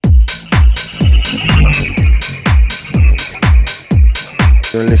You're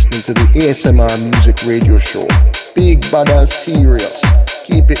listening to the ASMR Music Radio Show. Big bad and serious.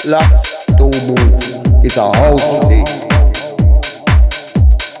 Keep it locked, don't move. It's a house thing.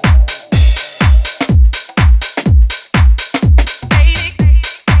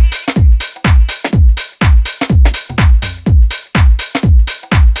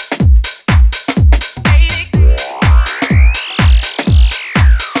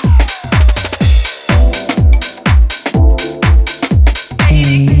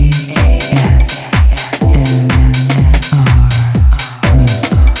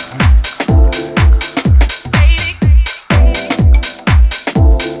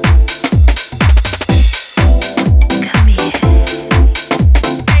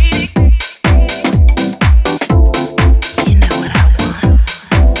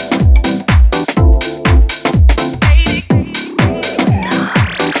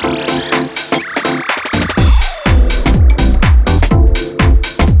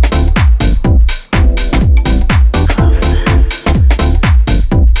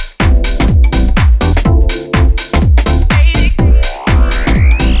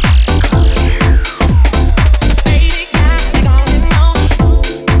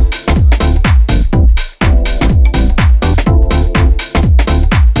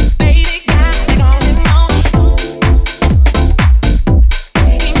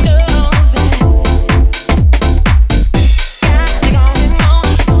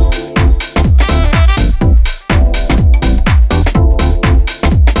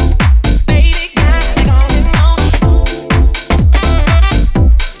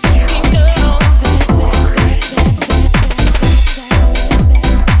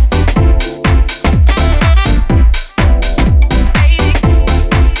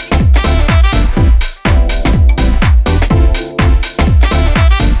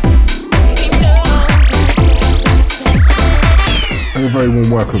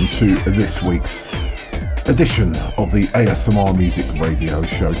 Welcome to this week's edition of the ASMR Music Radio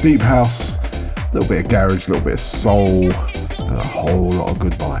Show. Deep house, a little bit of garage, a little bit of soul, and a whole lot of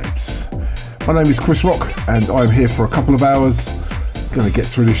good vibes. My name is Chris Rock, and I'm here for a couple of hours. Going to get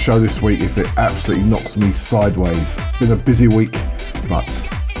through this show this week if it absolutely knocks me sideways. Been a busy week, but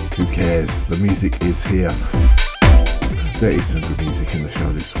who cares? The music is here. There is some good music in the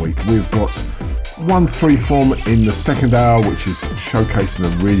show this week. We've got 1-3 from in the second hour, which is showcasing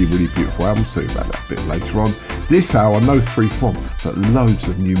a really, really beautiful album. So about that a bit later on. This hour, no 3 from, but loads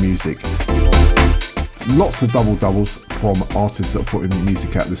of new music. Lots of doubles from artists that are putting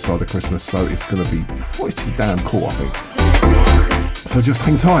music out this side of Christmas. So it's going to be pretty damn cool, I think. So just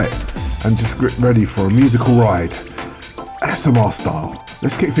hang tight and just get ready for a musical ride, ASMR style.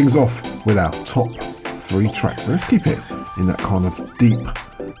 Let's kick things off with our top 3 tracks. So let's keep it in that kind of deep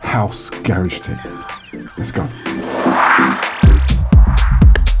house garage tip. Let's go.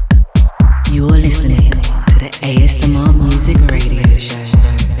 You're listening to the ASMR Music Radio Show.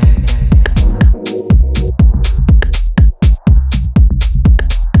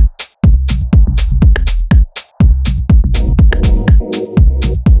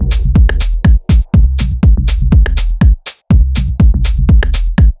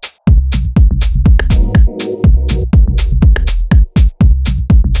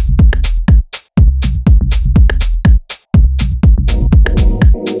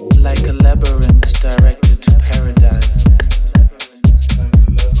 Like a labyrinth directed to paradise.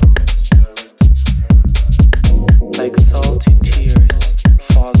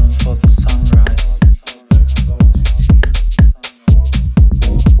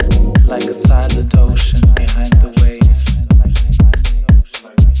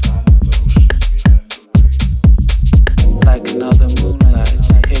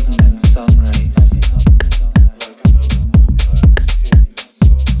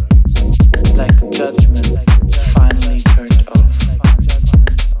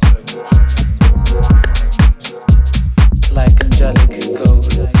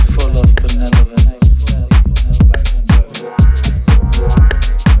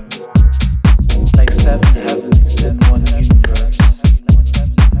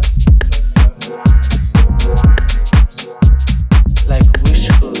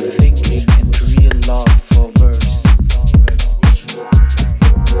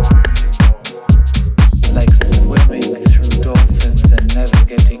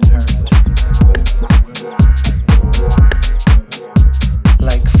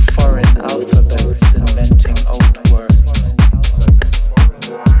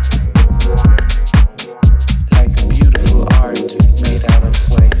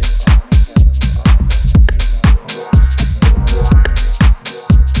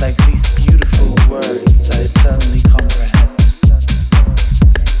 beautiful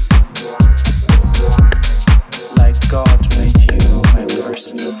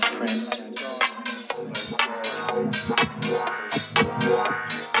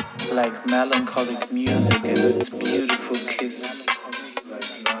like melancholic music and its beautiful kiss,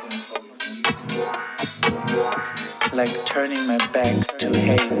 like turning my back to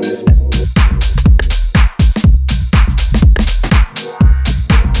hate.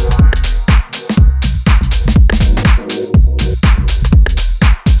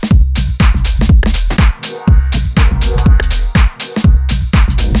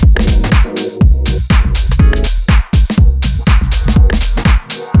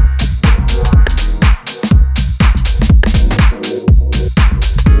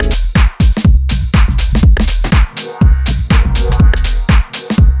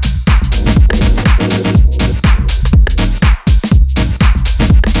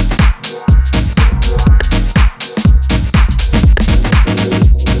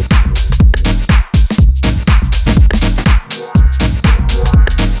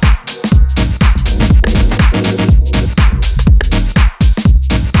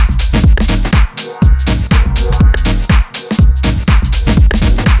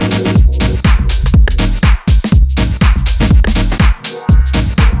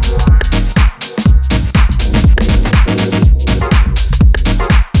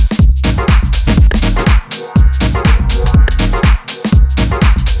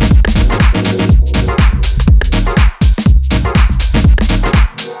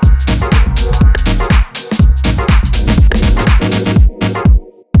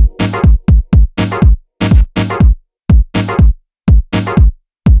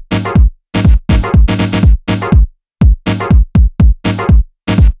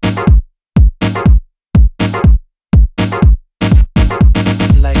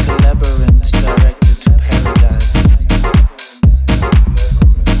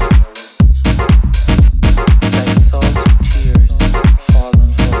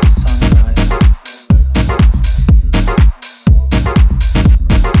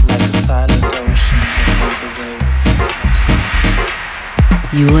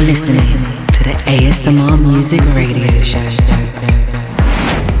 You are listening to the ASMR Music Radio Show.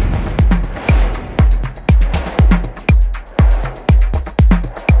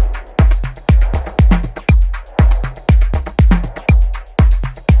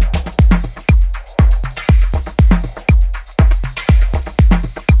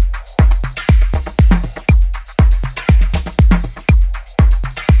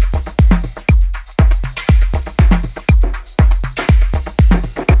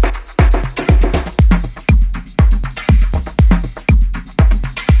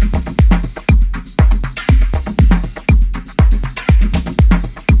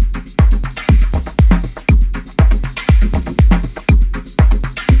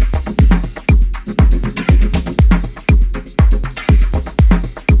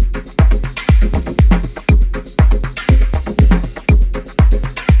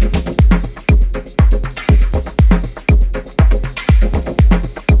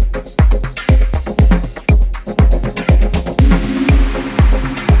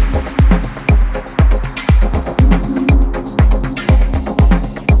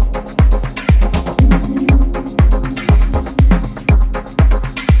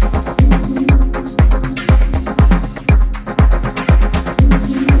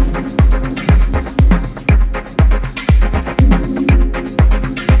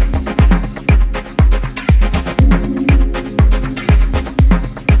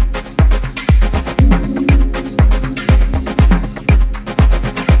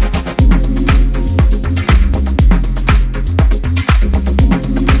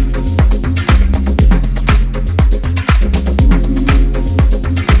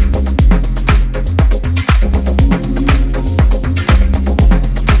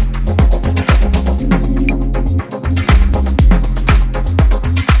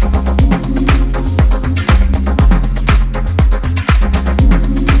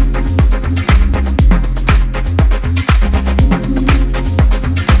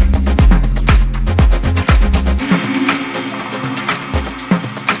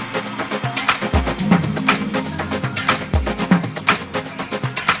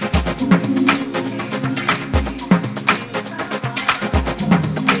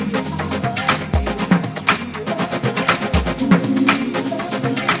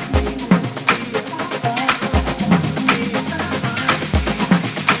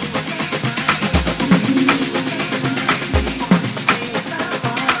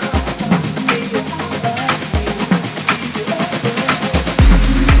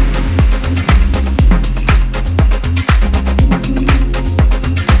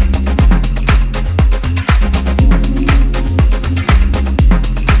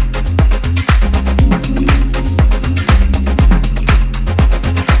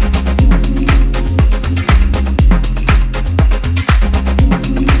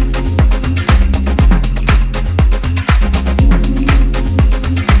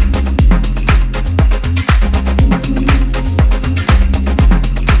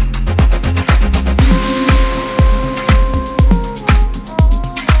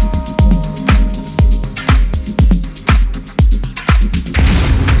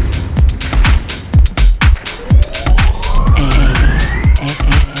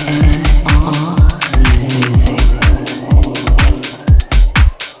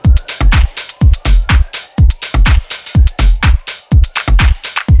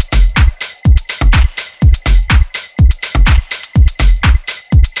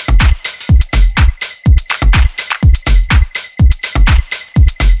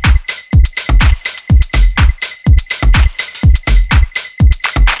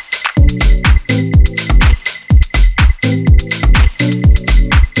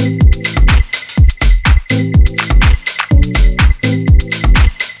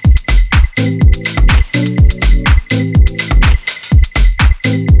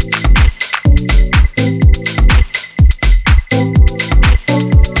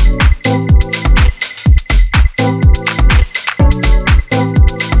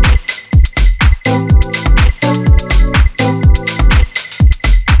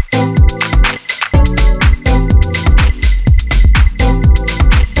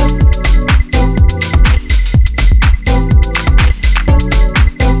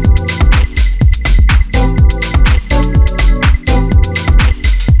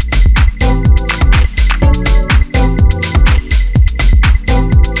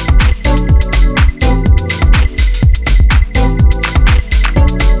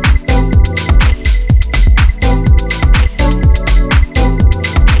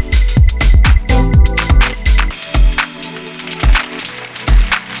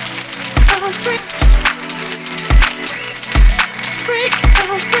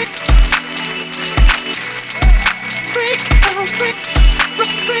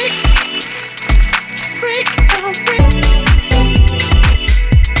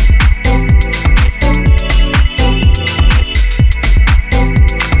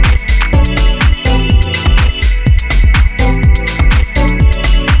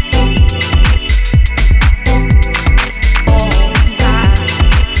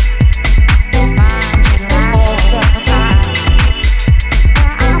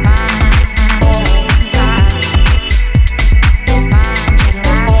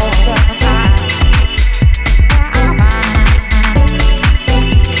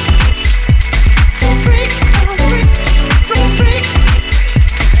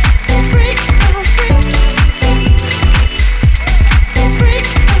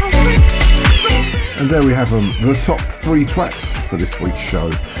 There we have them, the top 3 tracks for this week's show.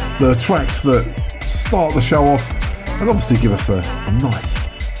 The tracks that start the show off and obviously give us a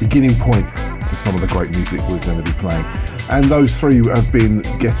nice beginning point to some of the great music we're going to be playing. And those 3 have been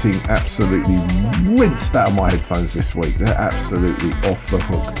getting absolutely rinsed out of my headphones this week. They're absolutely off the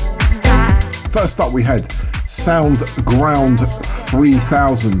hook. First up we had Soundground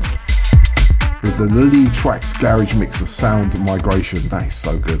 3000 with the Lee Tracks garage mix of Sound Migration. That is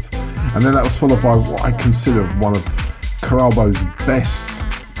so good. And then that was followed by what I consider one of Karabo's best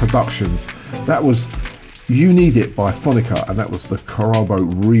productions. That was You Need It by Phonika, and that was the Karabo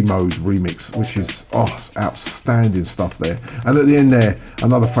Remode remix, which is outstanding stuff there. And at the end there,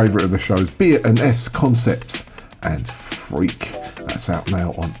 another favourite of the show's B&S Concept and Freak. That's out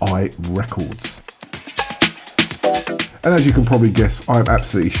now on iRecords. And as you can probably guess, I'm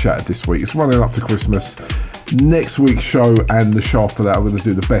absolutely shattered this week. It's running up to Christmas. Next week's show and the show after that, I'm going to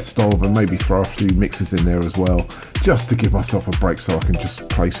do the best of and maybe throw a few mixes in there as well, just to give myself a break so I can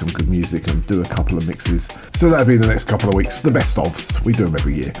just play some good music and do a couple of mixes. So that'll be the next couple of weeks, the best ofs. We do them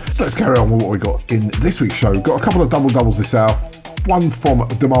every year. So let's carry on with what we got in this week's show. Got a couple of doubles this hour. One from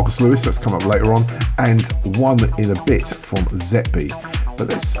Demarkus Lewis, that's come up later on, and one in a bit from Zetbee. But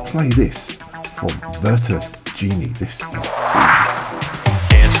let's play this from Vertigini. This is gorgeous.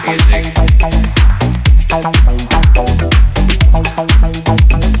 Dance music.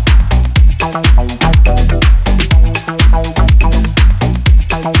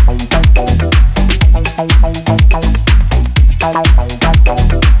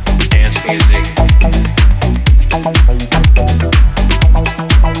 Dance music.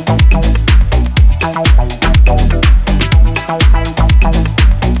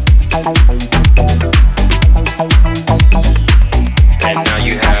 And now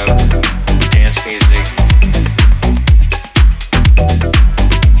you have dance music.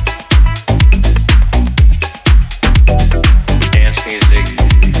 Dance music.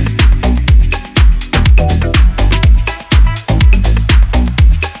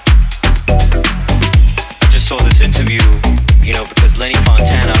 I just saw this interview, because Lenny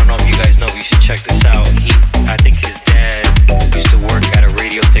Fontana, I don't know if you guys know, you should check this out. I think his dad used to work at a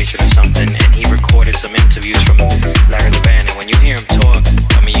radio station or something, and he recorded some interviews from Larry Levan, and when you hear him talk,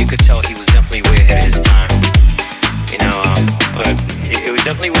 you could tell he was definitely way ahead of his time, but it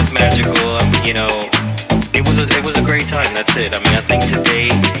definitely was magical. It was a great time. That's it. I think today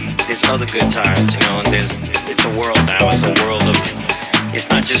there's other good times, and it's a world now. It's a world of, it's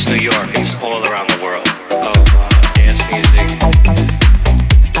not just New York, it's all around the world of dance music.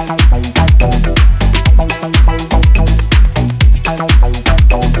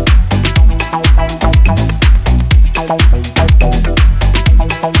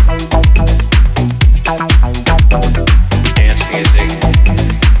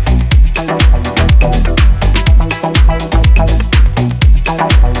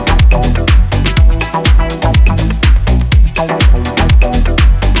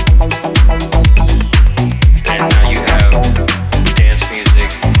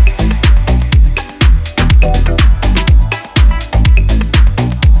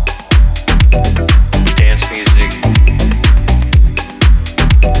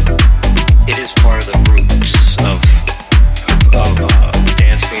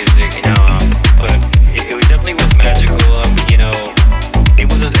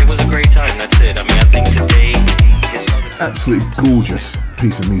 Absolutely gorgeous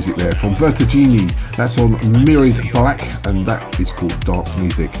piece of music there from Vertigini. That's on Mirrored Black, and that is called Dance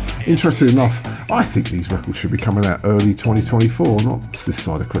Music. Interesting enough, I think these records should be coming out early 2024, not this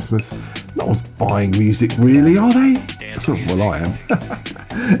side of Christmas. No one's buying music really, are they? Well, I am.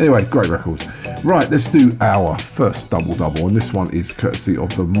 Anyway, great record. Right, let's do our first double, and this one is courtesy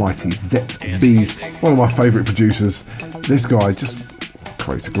of the mighty Zetbee, one of my favourite producers. This guy just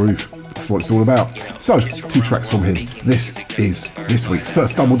creates a groove. That's what it's all about. So, 2 tracks from him. This is this week's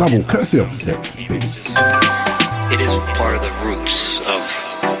first double-double, courtesy of Zetbee. It is part of the roots of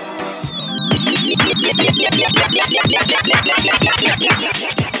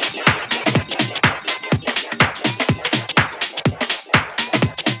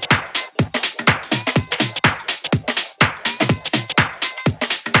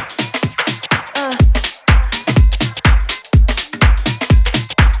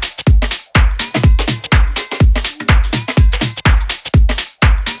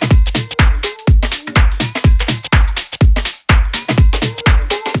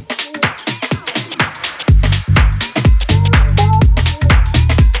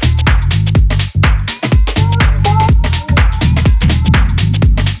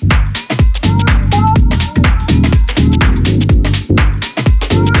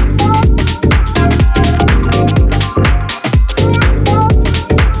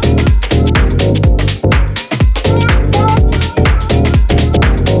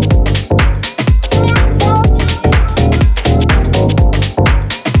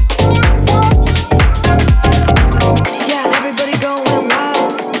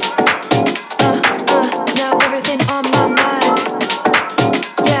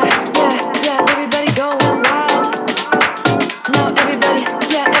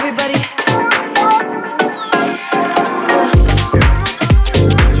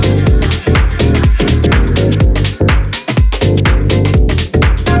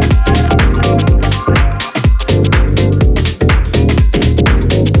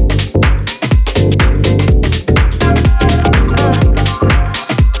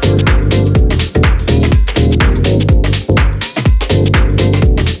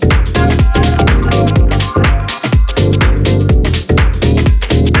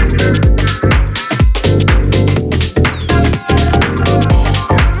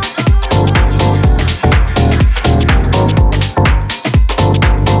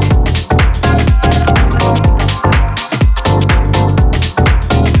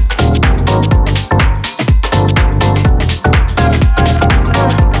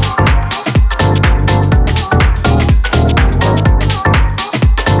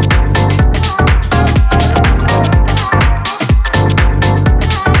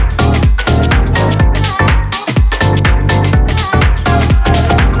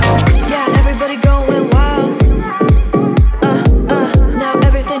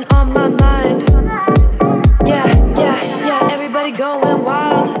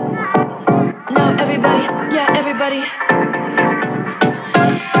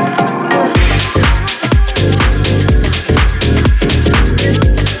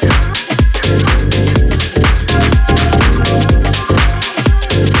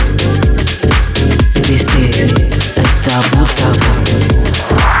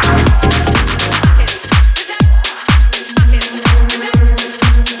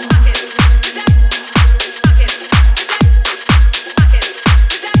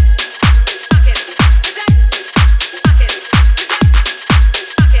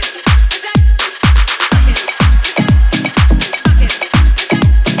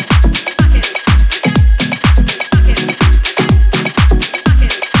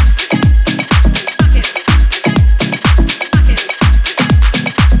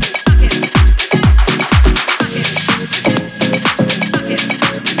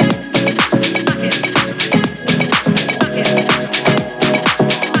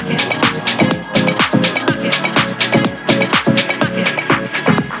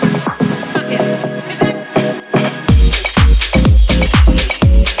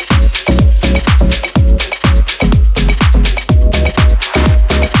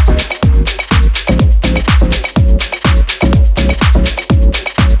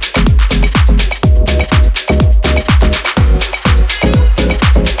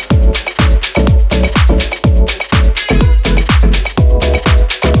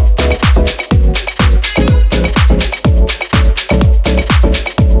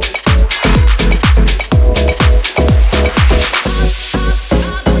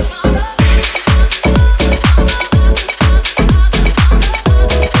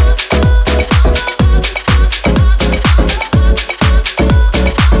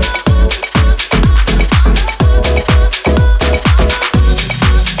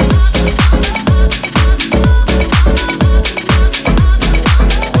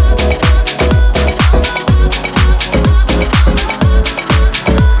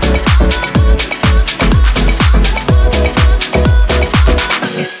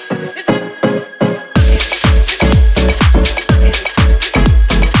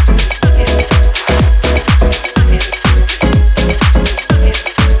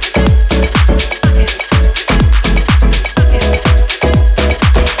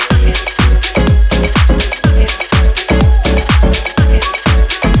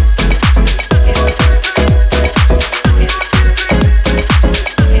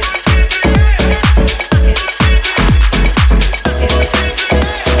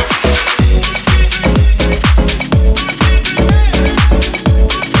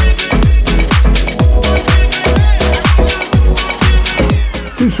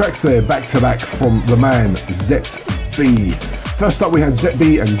Two tracks there back to back from the man Zetbee. First up we had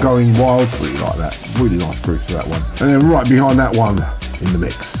Zetbee and Going Wild, really like that, really nice groove to that one. And then right behind that one in the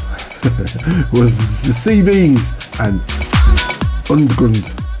mix was the CVs and Undergrund.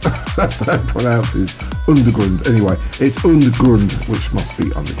 That's how it pronounces Undergrund. Anyway, it's Undergrund, which must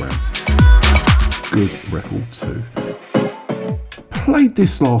be underground. Good record too. Played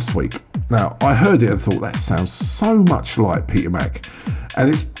this last week. Now, I heard it and thought that sounds so much like Peter Mac. And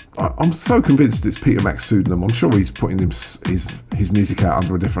I'm so convinced it's Peter Mac's pseudonym. I'm sure he's putting his music out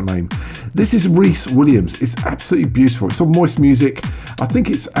under a different name. This is Rhys Williams. It's absolutely beautiful. It's on Moist Music. I think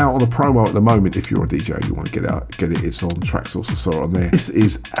it's out on a promo at the moment. If you're a DJ, you want to get it. It's on Traxsource. I saw it on there. This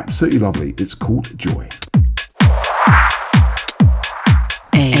is absolutely lovely. It's called Joy.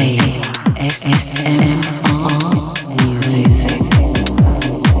 ASMR Music.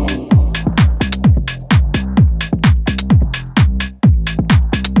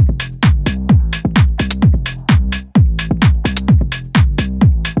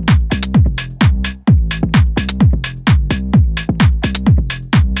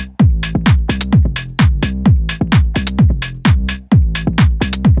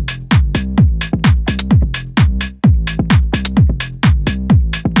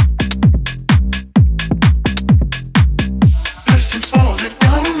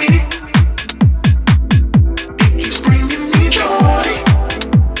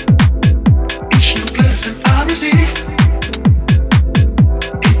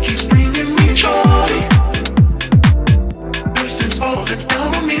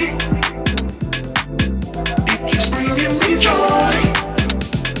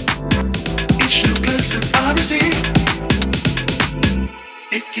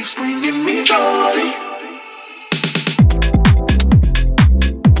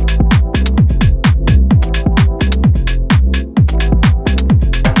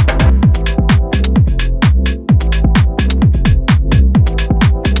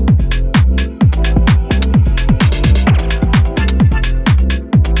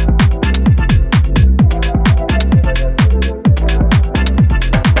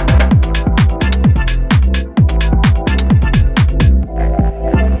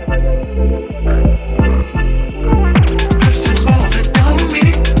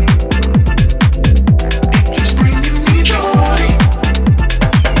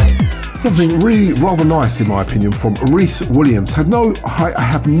 Something really rather nice in my opinion from Rhys Williams. I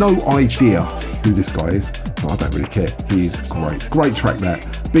have no idea who this guy is, but I don't really care. He is great track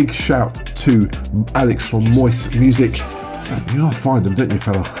that. Big shout to Alex from Moist Music. You know I find them, don't you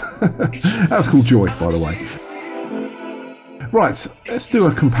fella? That's called Joy, by the way. Right, let's do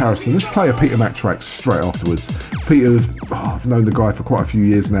a comparison. Let's play a Peter Mac track straight afterwards. Peter, I've known the guy for quite a few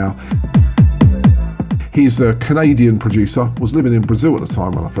years now. He's a Canadian producer, was living in Brazil at the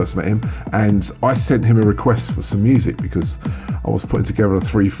time when I first met him, and I sent him a request for some music because I was putting together a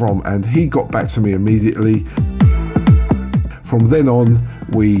 3 from, and he got back to me immediately. From then on,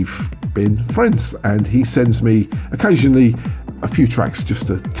 we've been friends, and he sends me occasionally a few tracks just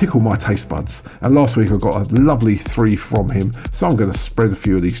to tickle my taste buds. And last week I got a lovely 3 from him, so I'm going to spread a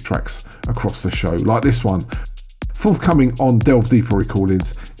few of these tracks across the show, like this one. Forthcoming on Delve Deeper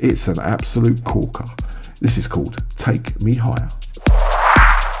Recordings, it's an absolute corker. This is called Take Me Higher.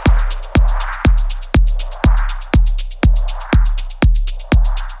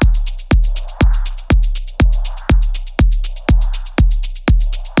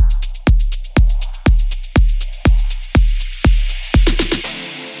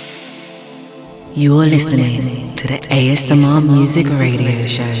 You're listening to the ASMR Music Radio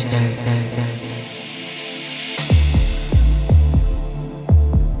Show.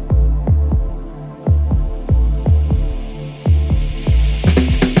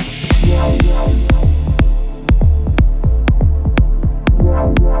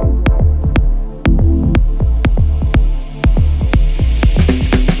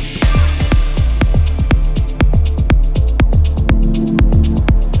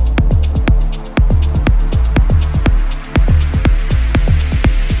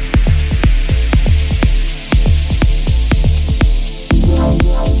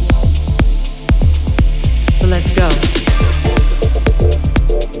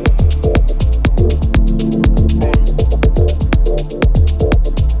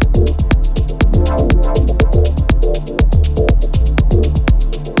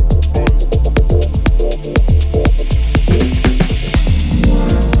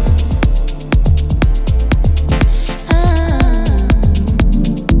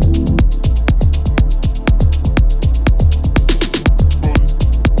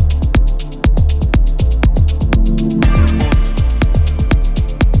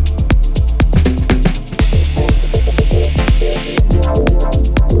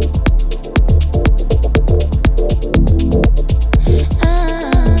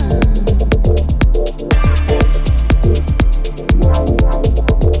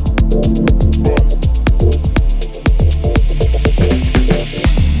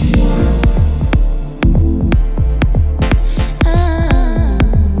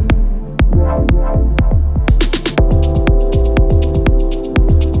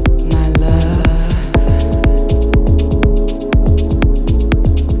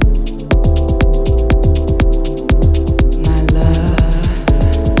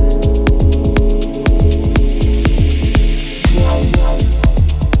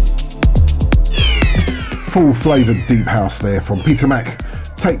 full flavoured deep house there from Peter Mac.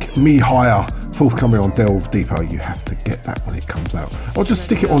 Take Me Higher, forthcoming on Delve Deeper. You have to get that when it comes out. Or just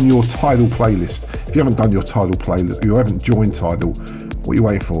stick it on your Tidal playlist. If you haven't done your Tidal playlist, you haven't joined Tidal, what are you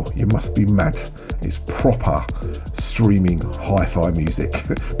waiting for? You must be mad. It's proper streaming hi-fi music.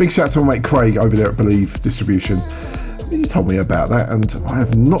 Big shout out to my mate Craig over there at Believe Distribution. You told me about that and I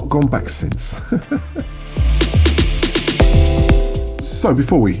have not gone back since. So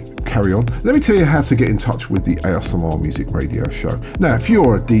before we carry on, let me tell you how to get in touch with the ASMR Music Radio Show. Now, if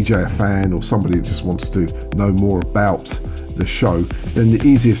you're a DJ, a fan, or somebody that just wants to know more about the show, then the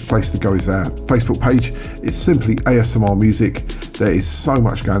easiest place to go is our Facebook page. It's simply ASMR Music. There is so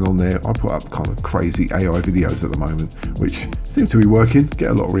much going on there. I put up kind of crazy AI videos at the moment, which seem to be working,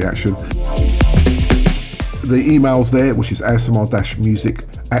 get a lot of reaction. The email's there, which is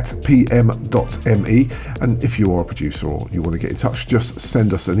asmr-music@pm.me, and if you are a producer or you want to get in touch, just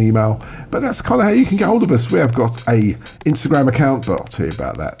send us an email. But that's kind of how you can get hold of us. We have got a Instagram account, but I'll tell you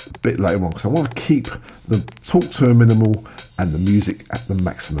about that a bit later on because I want to keep the talk to a minimal and the music at the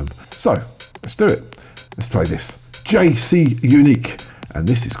maximum. So let's do it. Let's play this. JC Unique, and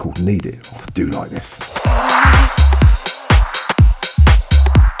this is called Need It. I do like this.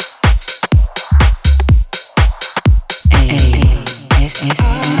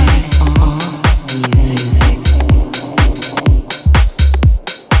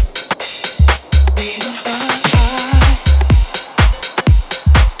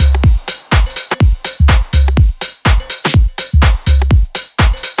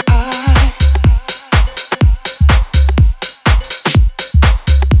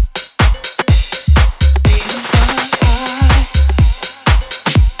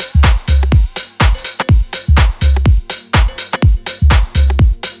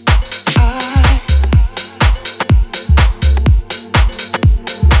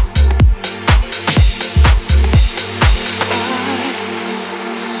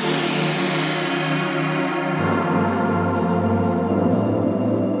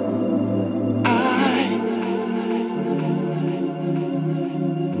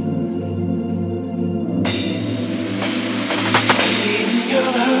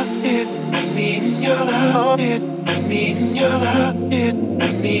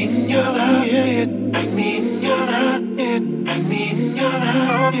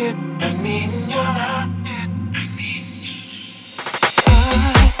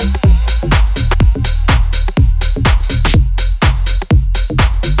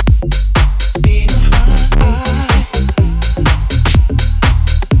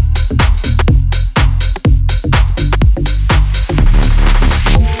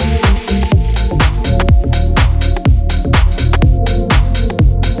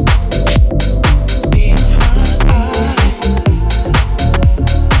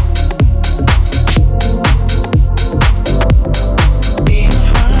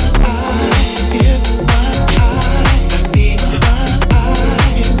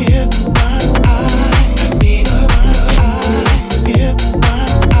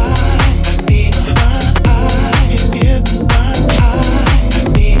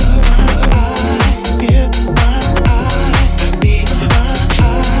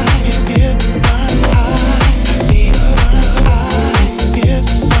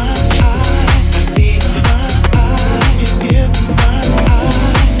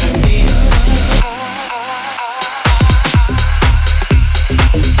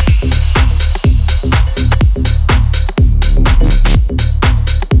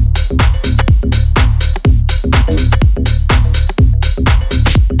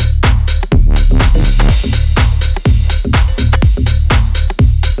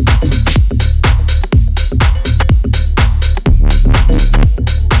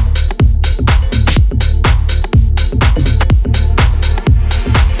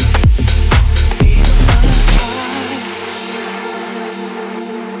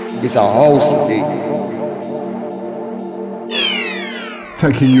 It's a house thing.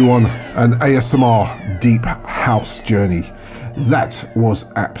 Taking you on an ASMR deep house journey. That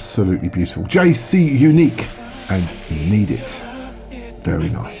was absolutely beautiful. JC Unique and Need It. Very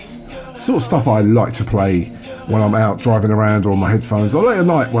nice. Sort of stuff I like to play when I'm out driving around or on my headphones or late at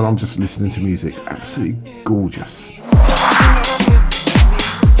night when I'm just listening to music. Absolutely gorgeous.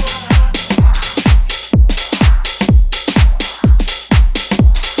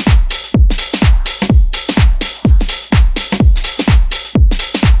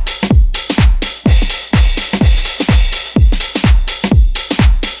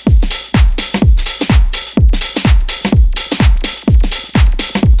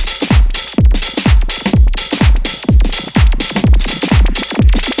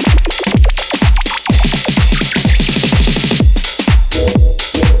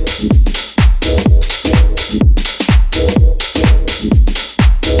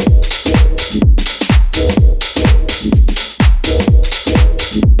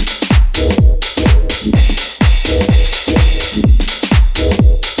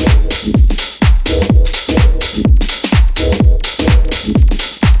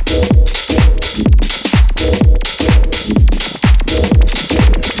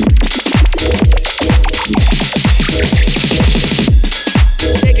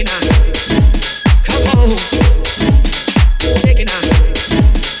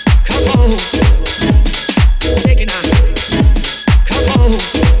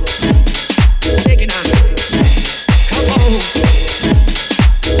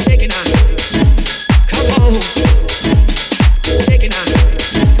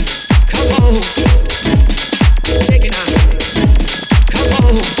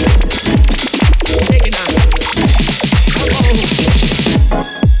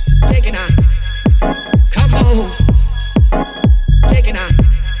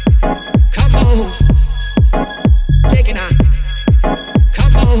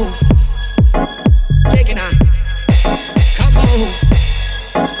 on, take it out. Come on,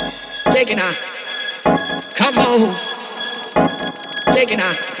 take it out. Come on, take it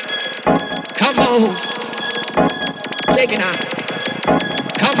out. Come on, take it out.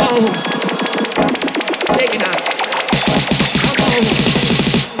 Come on, take it out. Come on.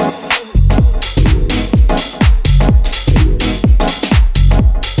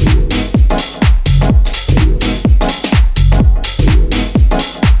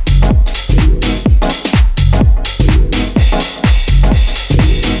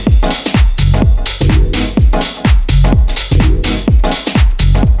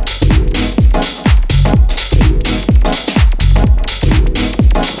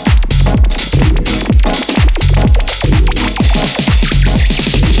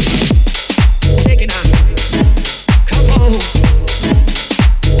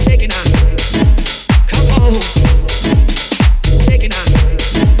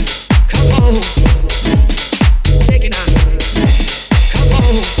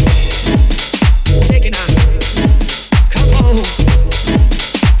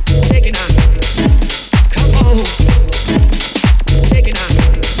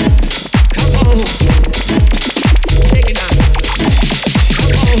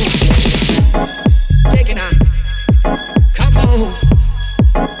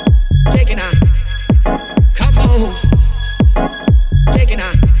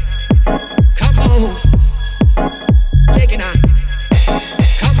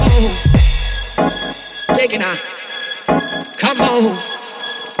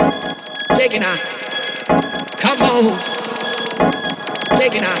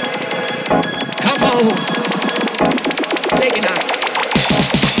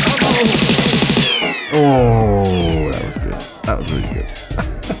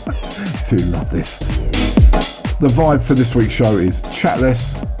 The vibe for this week's show is chat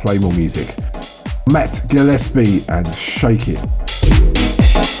less, play more music. Matt Gillespie and Shake It.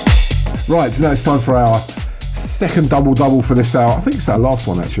 Right, now it's time for our second double for this hour. I think it's our last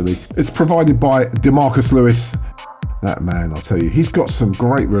one actually. It's provided by Demarkus Lewis. That man, I'll tell you, he's got some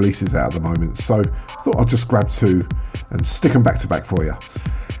great releases out at the moment, so I thought I'd just grab two and stick them back to back for you.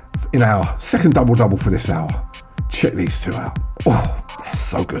 In our second double for this hour, check these two out. Oh, they're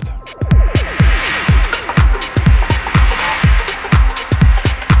so good.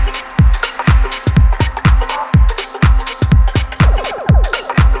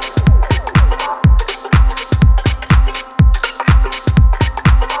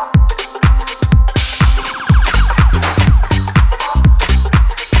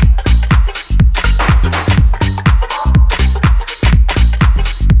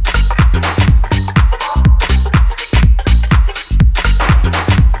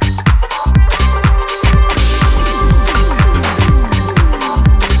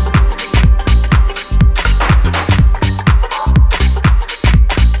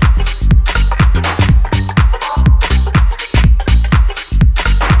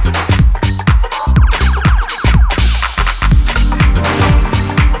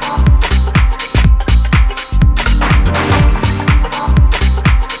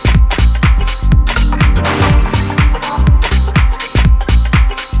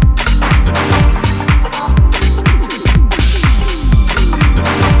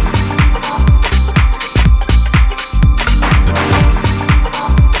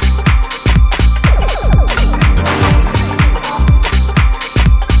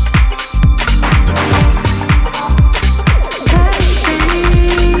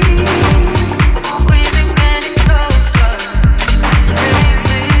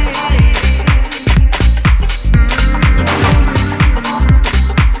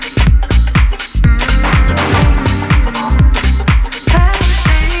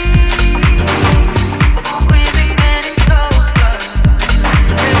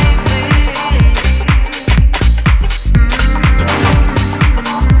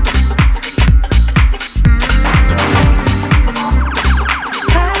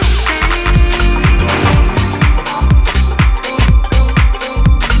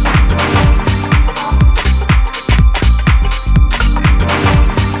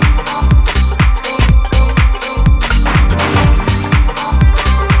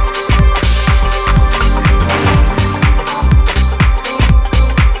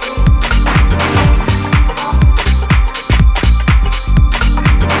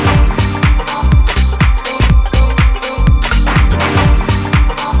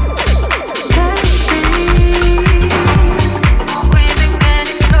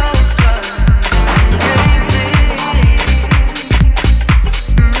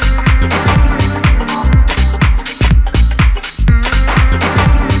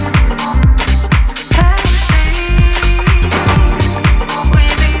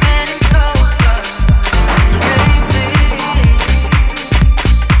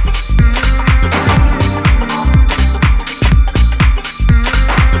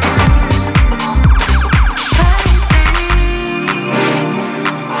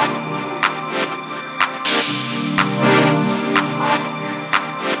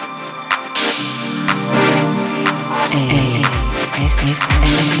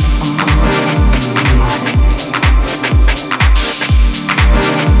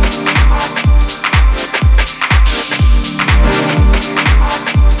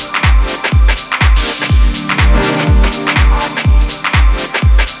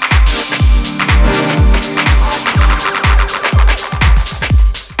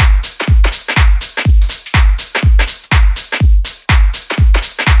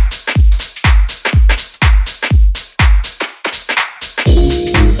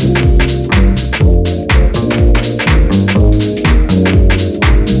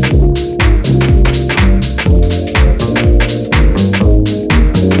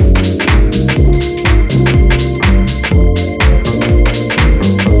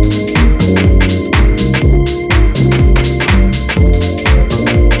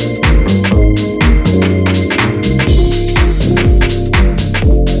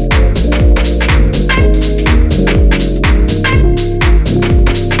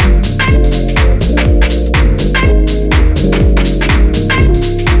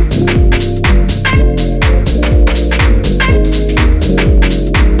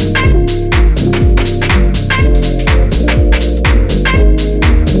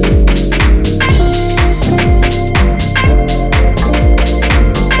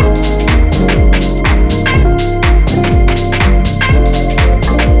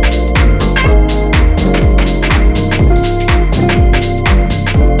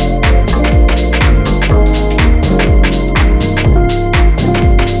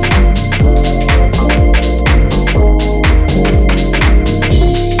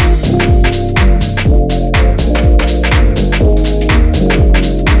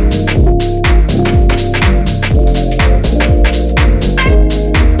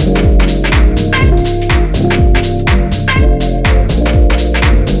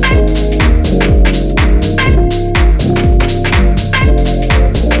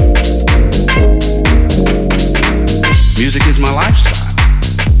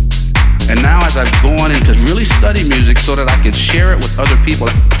 so that I can share it with other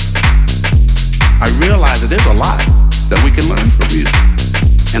people. I realize that there's a lot that we can learn from music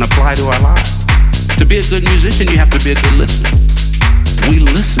and apply to our lives. To be a good musician, you have to be a good listener. We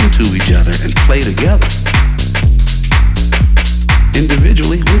listen to each other and play together.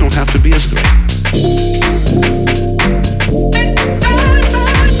 Individually, we don't have to be as great.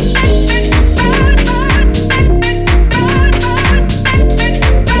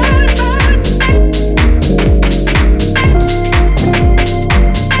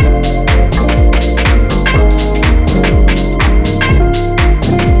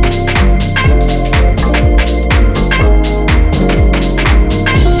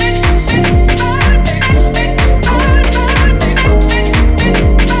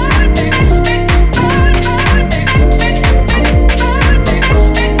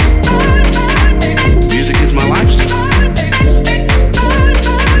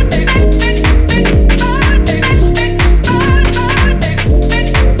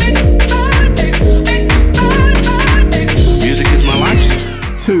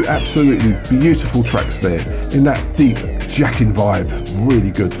 Two absolutely beautiful tracks there in that deep jacking vibe, really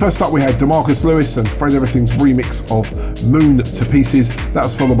good. First up we had Demarkus Lewis and Fred Everything's remix of Moon to Pieces. That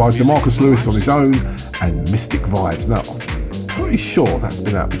was followed by Demarkus Lewis on his own and Mystic Vibes. Now I'm pretty sure that's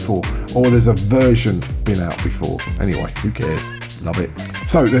been out before, or there's a version been out before. Anyway, who cares? Love it.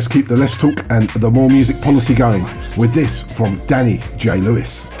 So let's keep the less talk and the more music policy going with this from Danny J.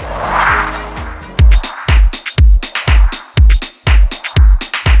 Lewis.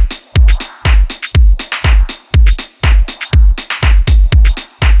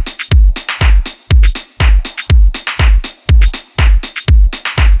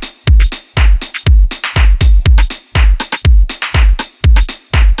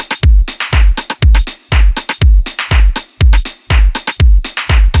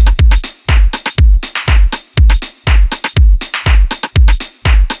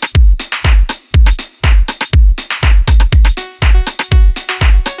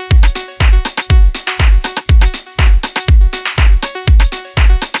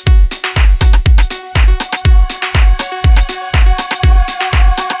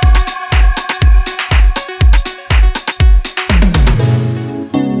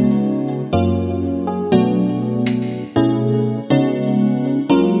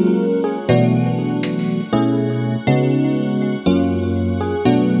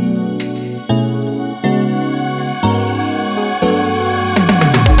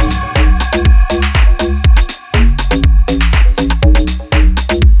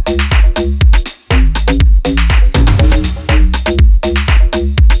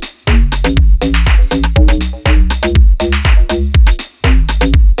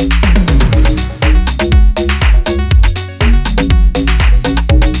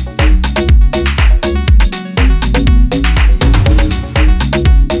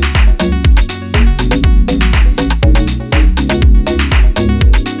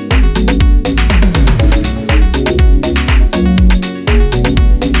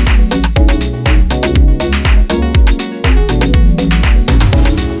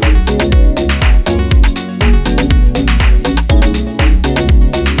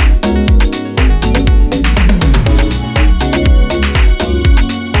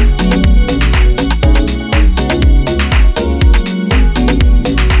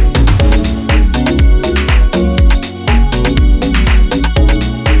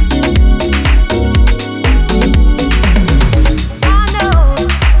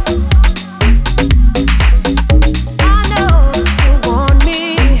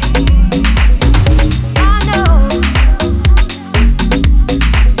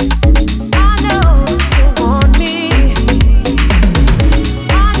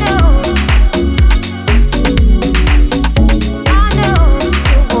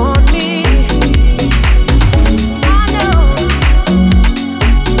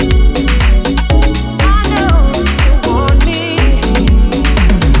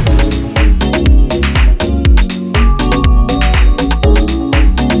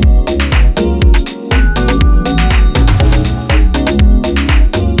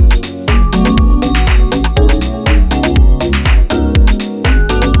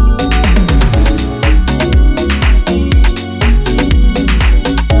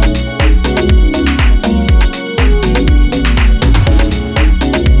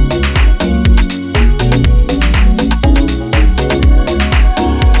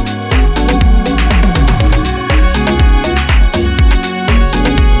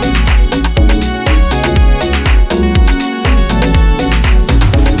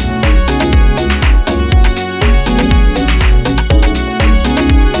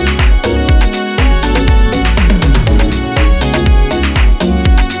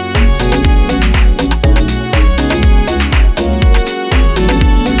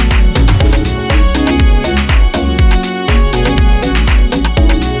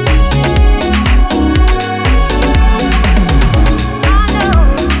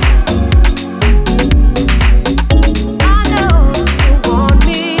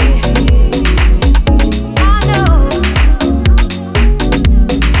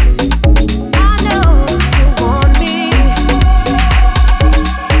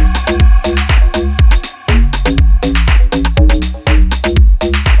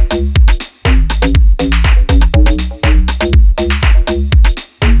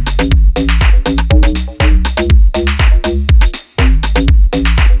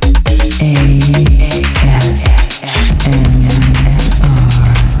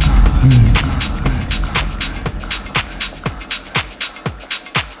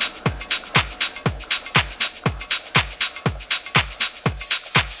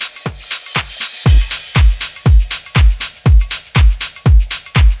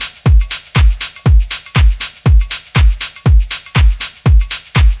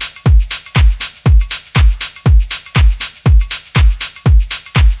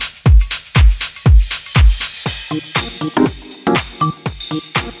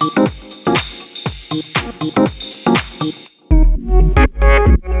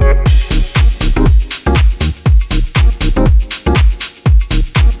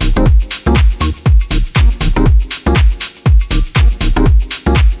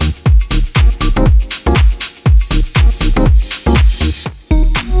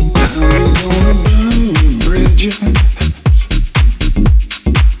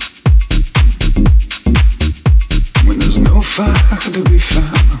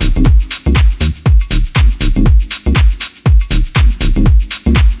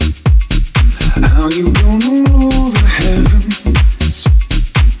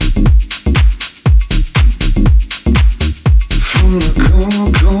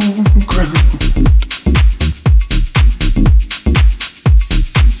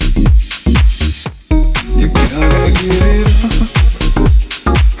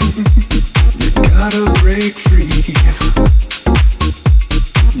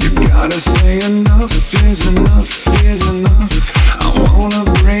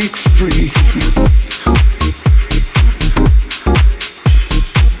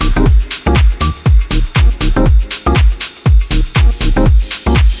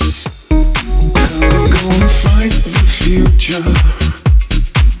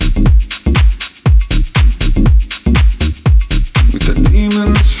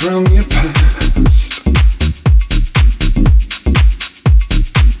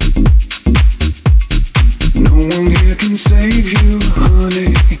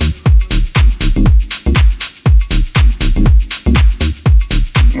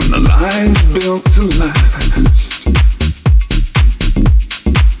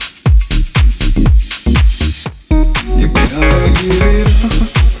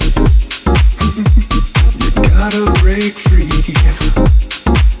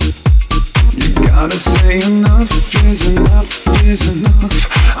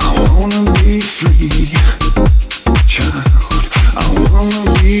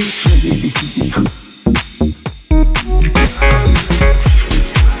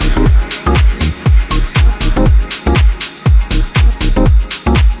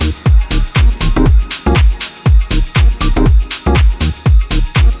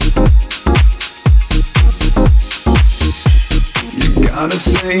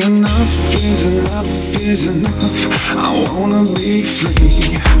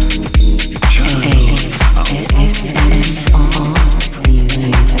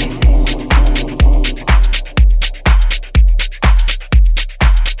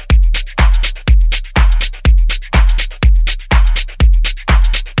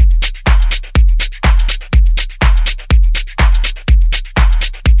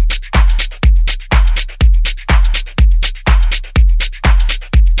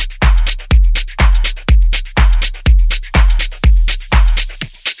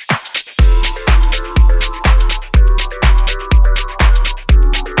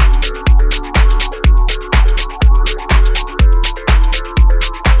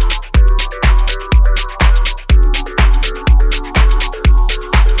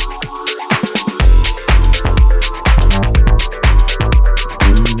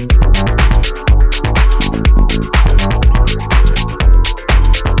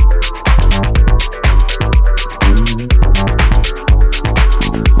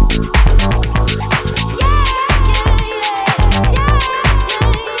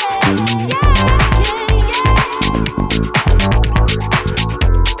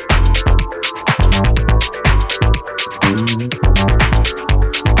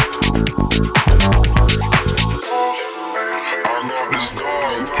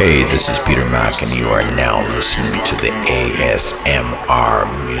 Hey, this is Peter Mac, and you are now listening to the ASMR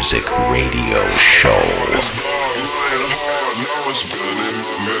Music Radio Show.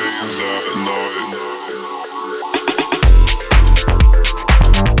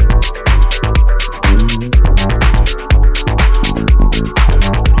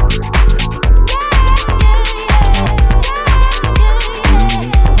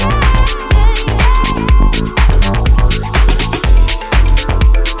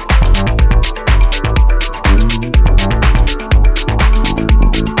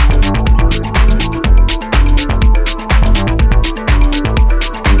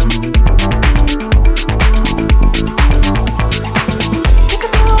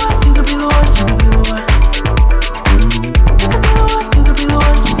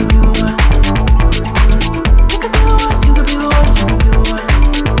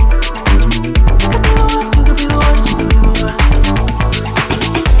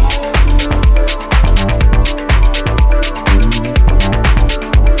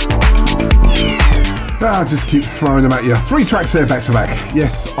 just keep throwing them at you. 3 tracks there back to back.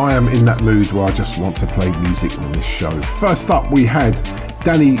 Yes, I am in that mood where I just want to play music on this show. First up, we had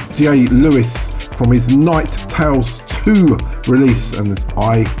Danny J. Lewis from his Night Tales 2 release, and it's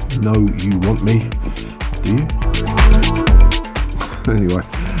I Know You Want Me. Do you? Anyway,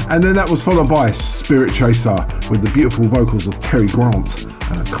 and then that was followed by Spiritchaser with the beautiful vocals of Terry Grant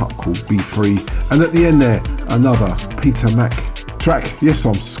and a cut called Be Free. And at the end there, another Peter Mac track. Yes,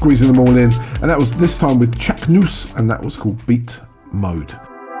 I'm squeezing them all in. And that was this time with Chanknous, and that was called Beat Mode.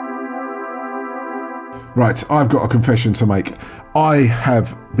 Right, I've got a confession to make. I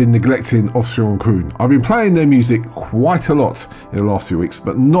have been neglecting Offshore and Coen. I've been playing their music quite a lot in the last few weeks,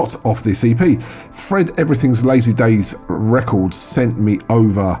 but not off this EP. Fred Everything's Lazy Days Records sent me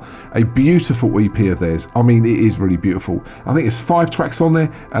over a beautiful EP of theirs. I mean, it is really beautiful. I think it's 5 tracks on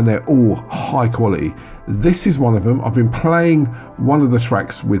there, and they're all high quality. This is one of them. I've been playing one of the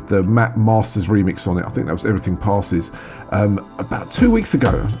tracks with the Matt Masters remix on it. I think that was Everything Passes. About 2 weeks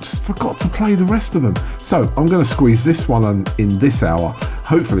ago. I just forgot to play the rest of them. So I'm going to squeeze this one in this hour.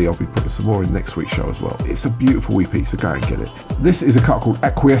 Hopefully I'll be putting some more in next week's show as well. It's a beautiful EP, so go and get it. This is a cut called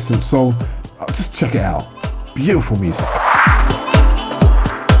Acquiescent Sol. Just check it out. Beautiful music.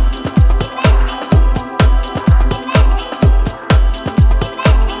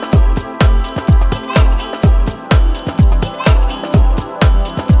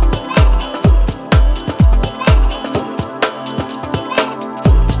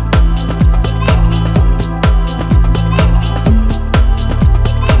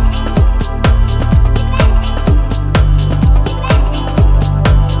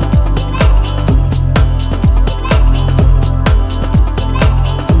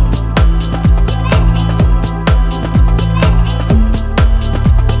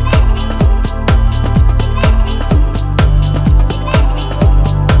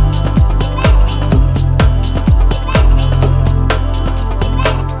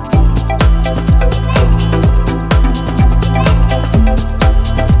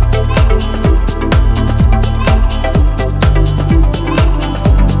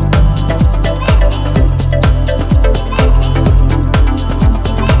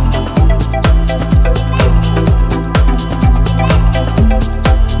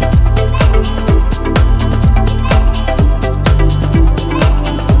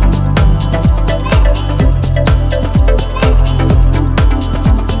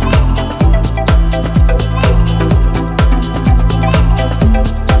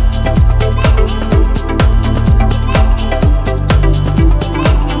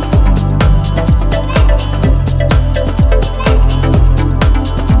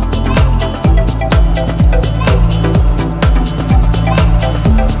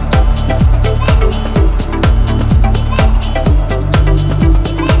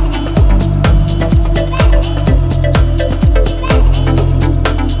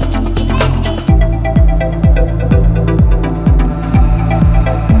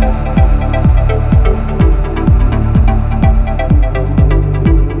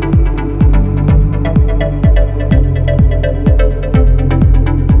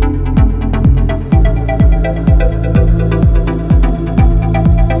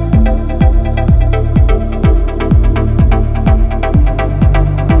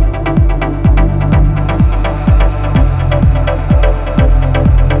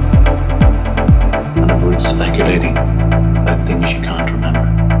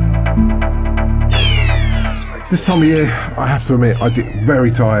 This time of year, I have to admit, I get very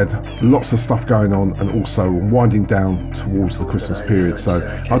tired, lots of stuff going on, and also I'm winding down towards the Christmas period, so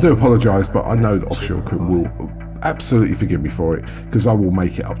I do apologise, but I know that Offshore and Coen will absolutely forgive me for it, because I will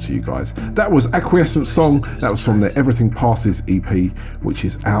make it up to you guys. That was Acquiescent Song. That was from their Everything Passes EP, which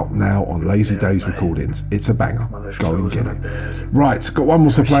is out now on Lazy Days Recordings. It's a banger. Go and get it. Right, got one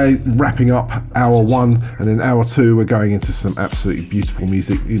more to play, wrapping up hour 1, and then hour 2 we're going into some absolutely beautiful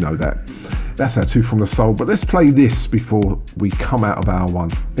music. You know that. That's our 2 from the soul, but let's play this before we come out of hour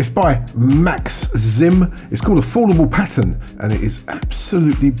 1. It's by Maxzim. It's called A Fallable Pattern, and it is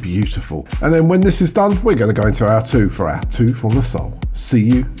absolutely beautiful. And then when this is done, we're going to go into hour 2 for our 2 from the soul. See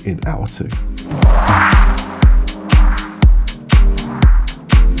you in hour 2.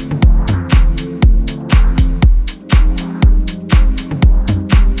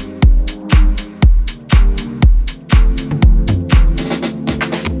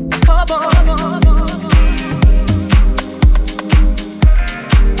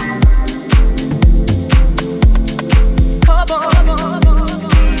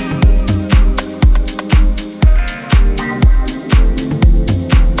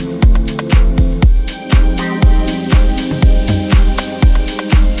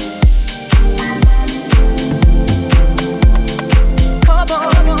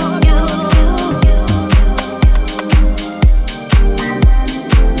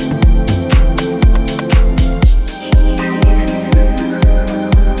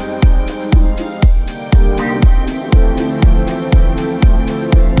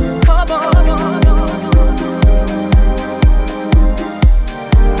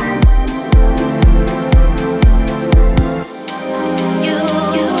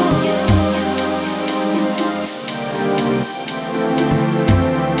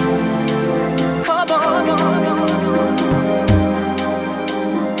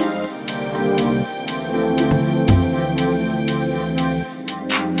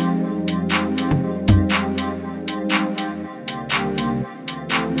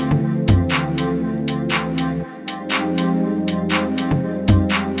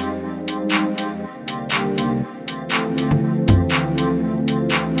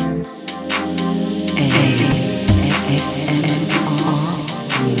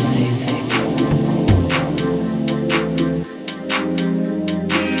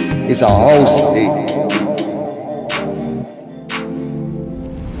 is a house thing.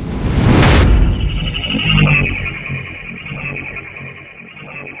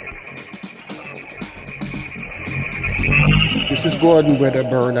 This is Gordon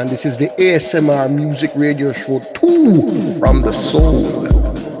Weatherburn, and this is the ASMR Music Radio Show 2 from the Soul.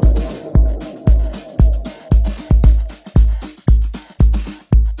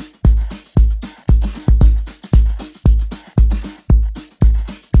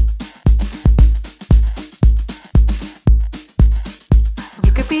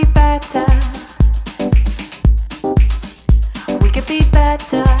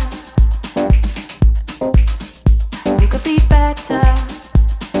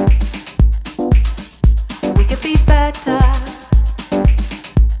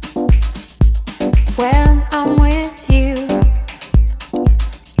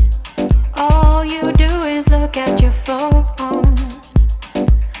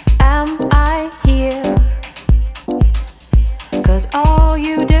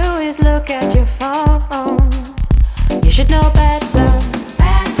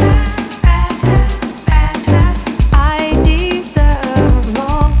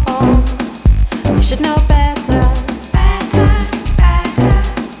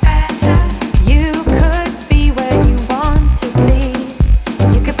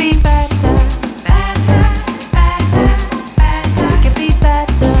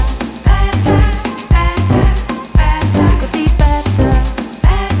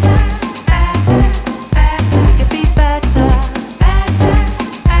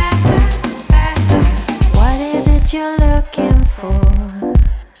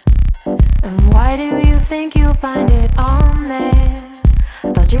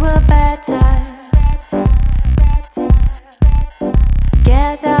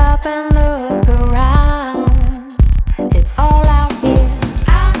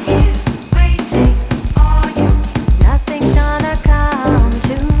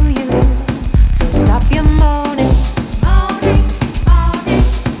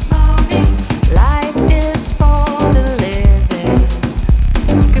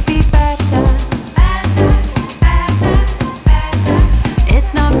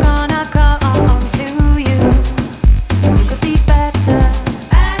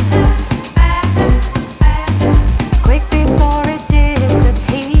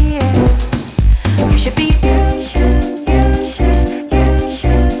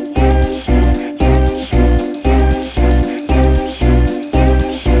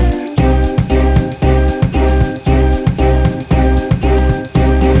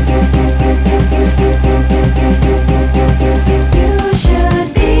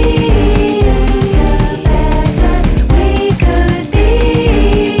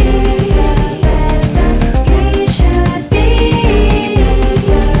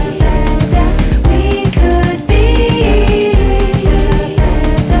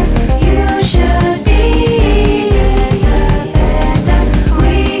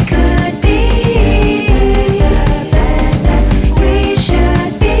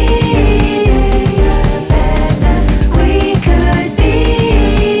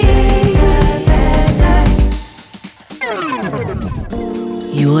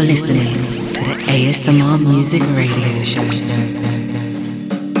 You're listening to the ASMR Music Radio Show.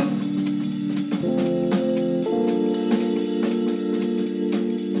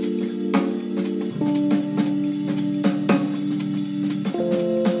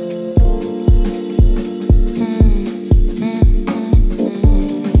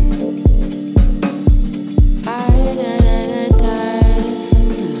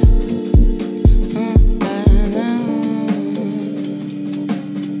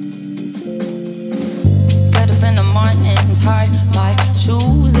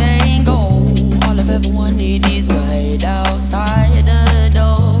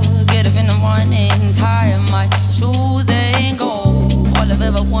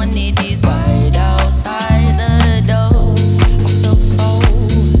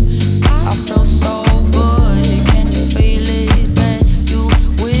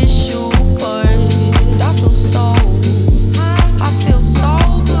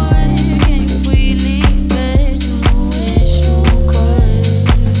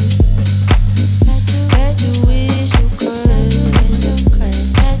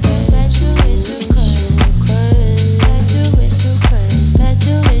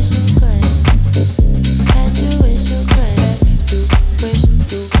 Wish you could.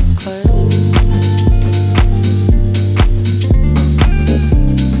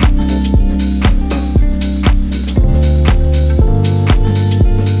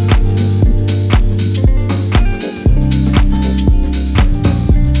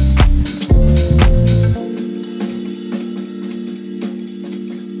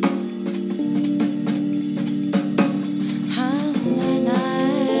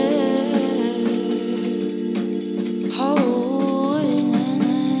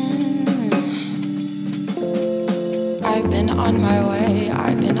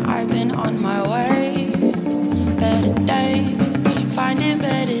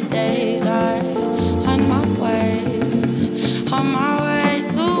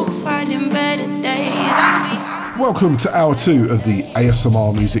 Welcome to hour 2 of the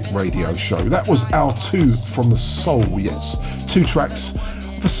ASMR Music Radio Show. That was hour 2 from the soul, yes. 2 tracks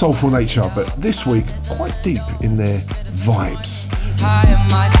of a soulful nature, but this week quite deep in their vibes.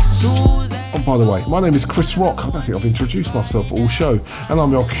 Oh, by the way, my name is Chris Rock. I don't think I've introduced myself all show, and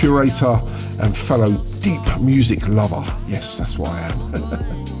I'm your curator and fellow deep music lover. Yes, that's what I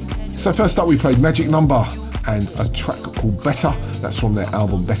am. So first up we played Magic Number and a track called Better. That's from their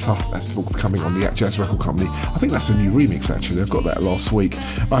album Better. That's forthcoming on the At Jazz Record Company. I think that's a new remix actually. I got that last week.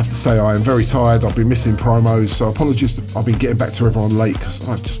 I have to say I am very tired. I've been missing promos, so apologies. I've been getting back to everyone late because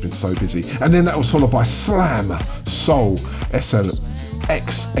I've just been so busy. And then that was followed by Slxm Sol,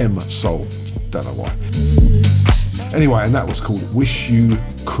 Slxm Sol. Don't know why. Anyway, and that was called Wish You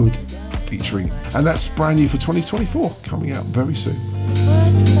Could featuring. And that's brand new for 2024, coming out very soon.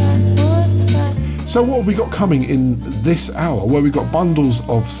 So what have we got coming in this hour? Well, we've got bundles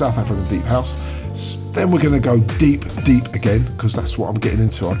of South African Deep House. Then we're going to go deep again, because that's what I'm getting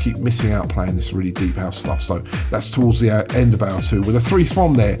into. I keep missing out playing this really deep house stuff. So that's towards the end of hour 2 with a 3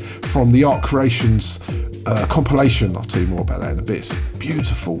 from there, from the Art Creations compilation. I'll tell you more about that in a bit. It's a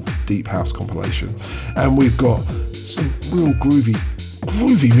beautiful deep house compilation. And we've got some real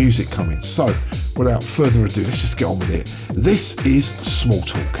groovy music coming. So without further ado, let's just get on with it. This is Small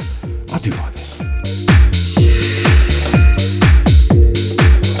Talk. I do like this.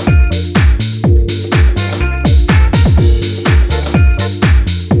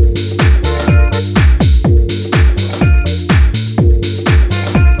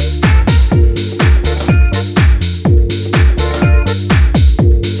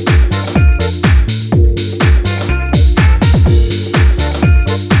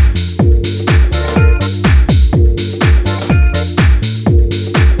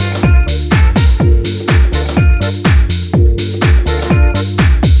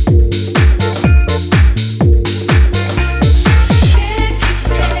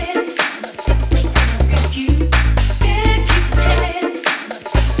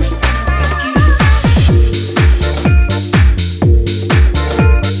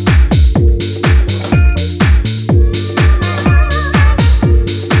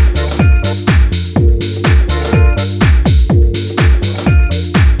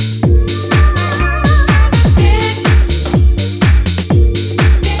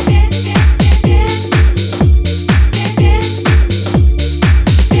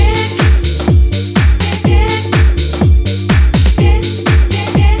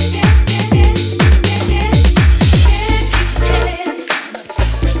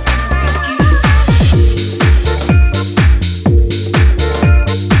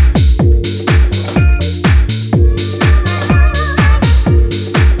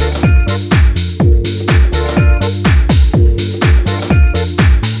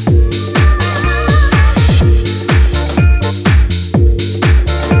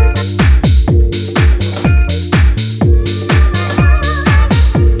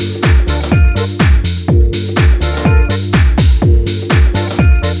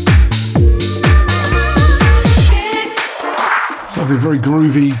 Very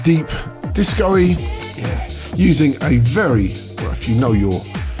groovy, deep, disco-y, yeah, using a very, well, if you know your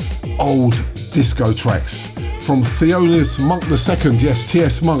old disco tracks from Thelonious Monk II, yes,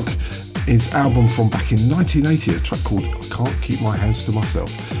 T.S. Monk, his album from back in 1980, a track called I Can't Keep My Hands to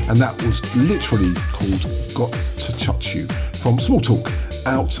Myself, and that was literally called Got to Touch You, from Small Talk,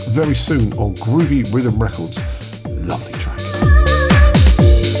 out very soon on Groovy Rhythm Records. Lovely track.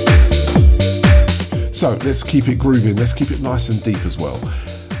 So let's keep it grooving, let's keep it nice and deep as well.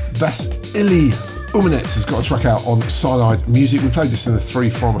 Vasily Umanets has got a track out on Cyanide Music. We played this in the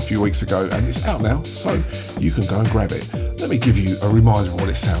 3 from a few weeks ago and it's out now, so you can go and grab it. Let me give you a reminder of what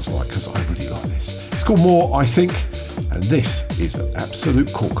it sounds like, because I really like this. It's called More, I Think, and this is an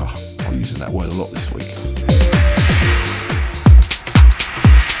absolute corker. I'm using that word a lot this week.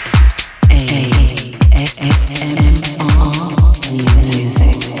 ASMR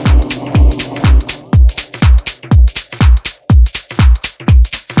Music.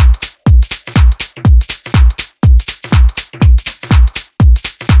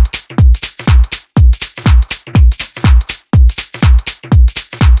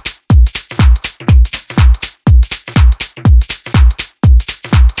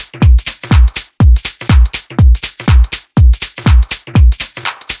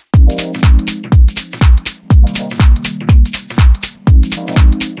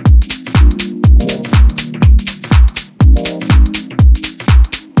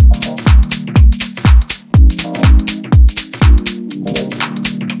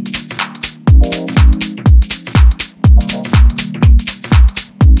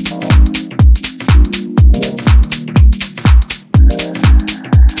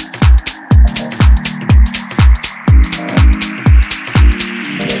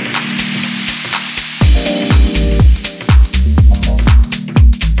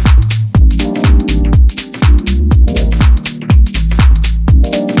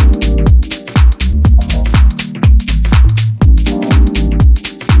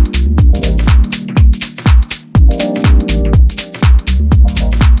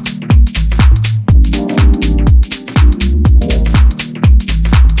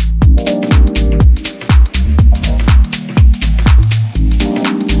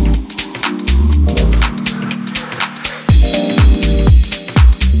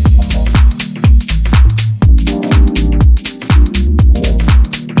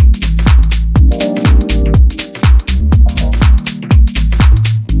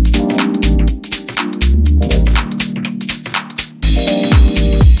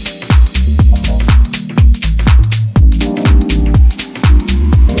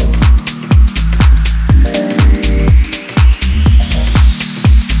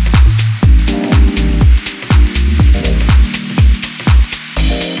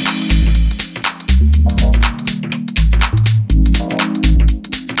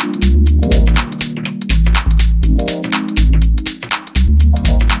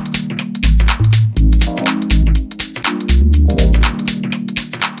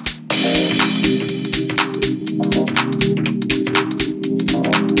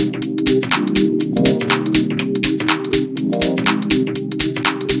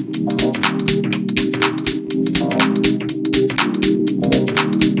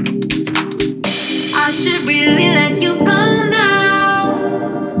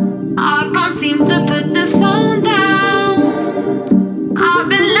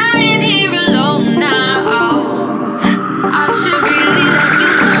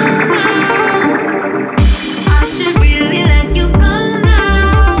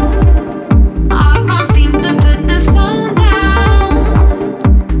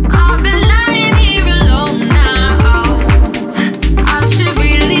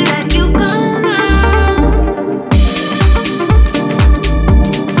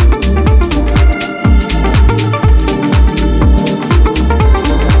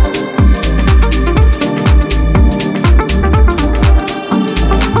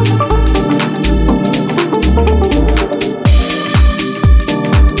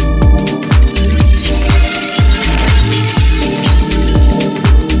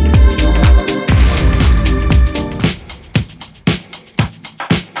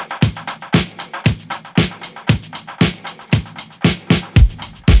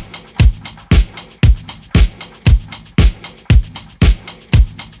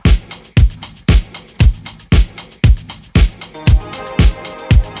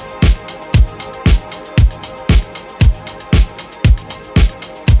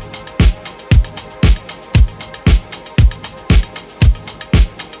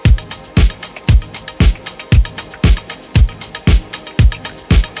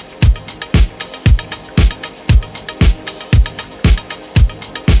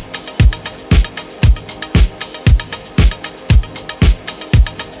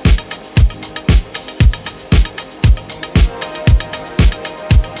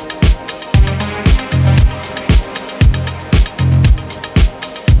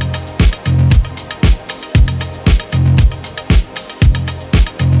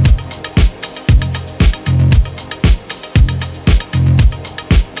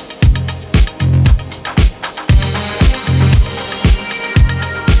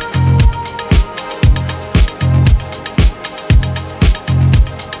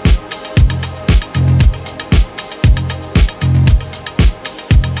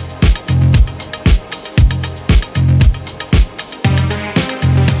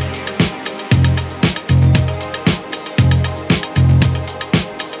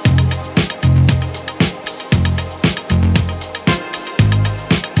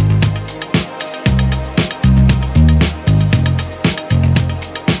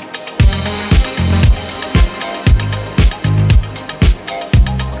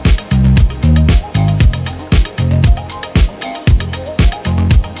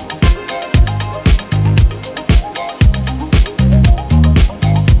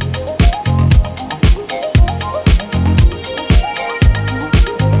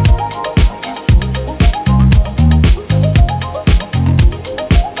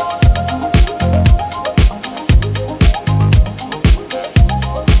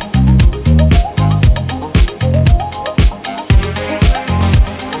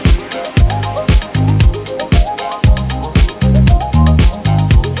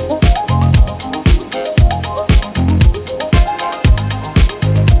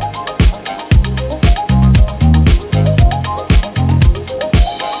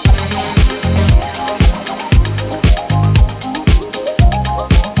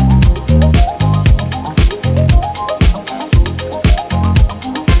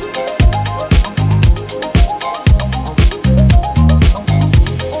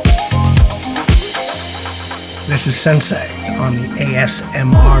 This is Sensei on the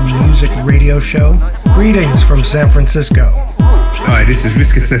ASMR Music Radio Show. Greetings from San Francisco. Hi, this is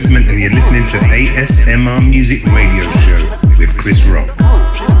Risk Assessment and you're listening to ASMR Music Radio Show with Chris Rock.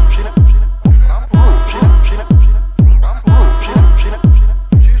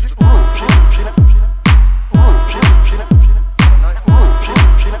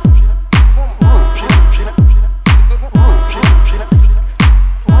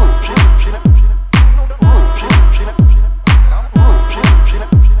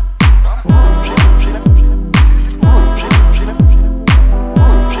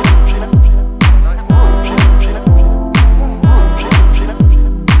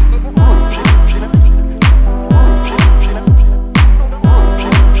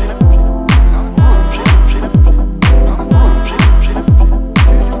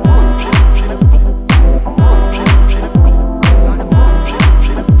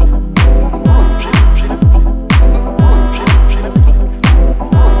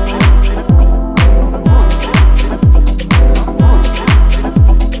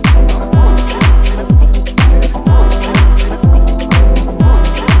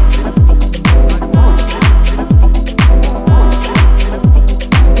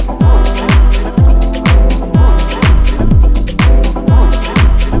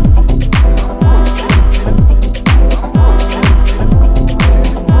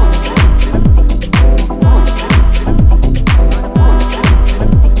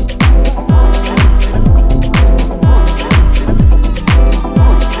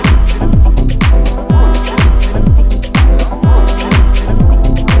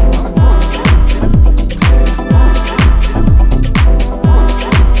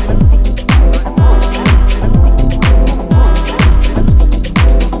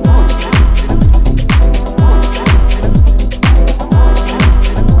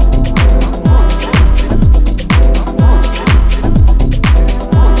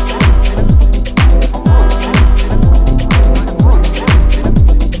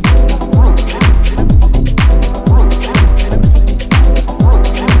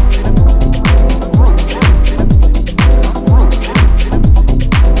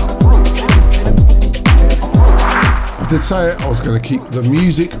 Say I was going to keep the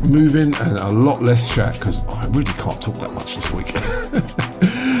music moving and a lot less chat because I really can't talk that much this week.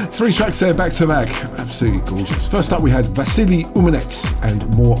 3 tracks there back to back, absolutely gorgeous. First up we had Vasily Umanets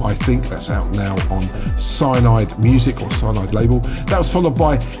and More I Think, that's out now on Cyanide Music or Cyanide label. That was followed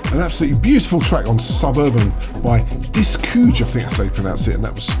by an absolutely beautiful track on Suburban by Discuj, I think that's how you pronounce it, and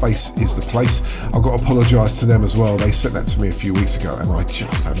that was Space Is The Place. I've got to apologise to them as well, they sent that to me a few weeks ago and I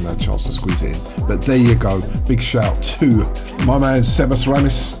just haven't had a chance to squeeze it in. But there you go, big shout to my man Sebas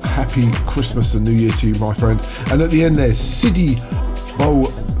Ramis, happy Christmas and New Year to you my friend. And at the end there's Sidi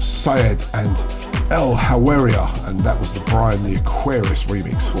Bou Said and El Hawaria, and that was the Brian the Aquarius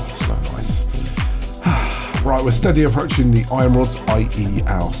remix. Oh, so nice. Right, we're steadily approaching the Iron Rods, i.e.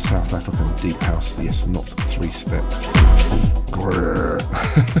 our South African deep house. Yes, not 3-step.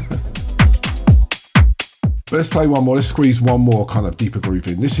 But let's play one more, let's squeeze one more kind of deeper groove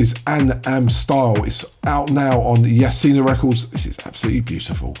in. This is AnAmStyle. It's out now on Yasina Records. This is absolutely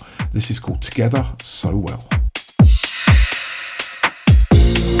beautiful. This is called Together So Well.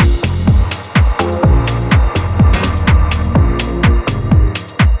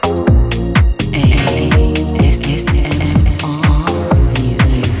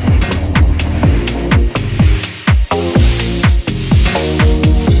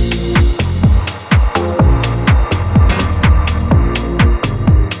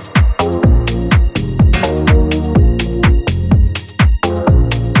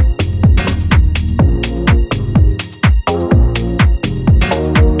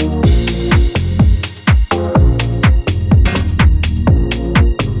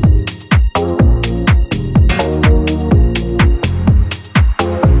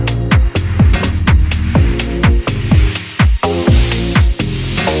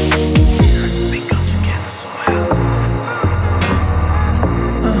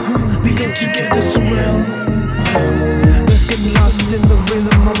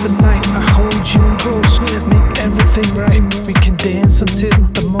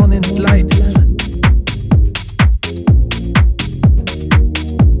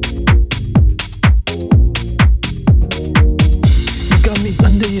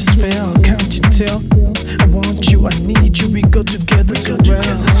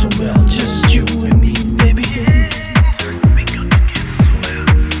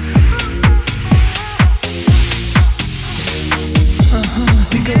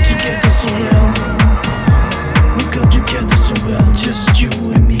 Just you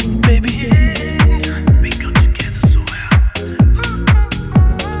and me, baby.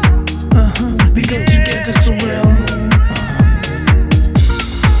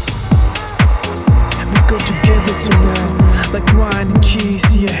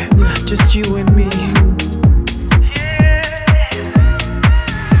 just you and me.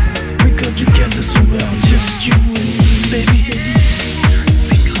 We go together so well, just you and me, baby. Yeah.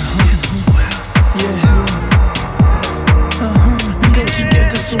 We go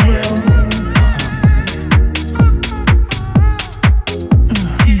together so well.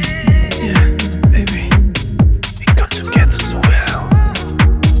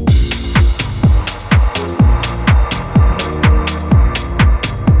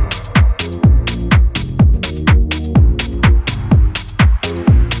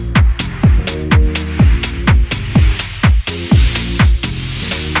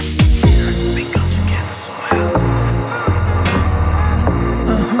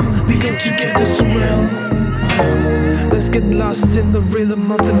 Lost in the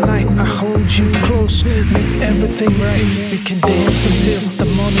rhythm of the night, I hold you close, make everything right. We can dance until the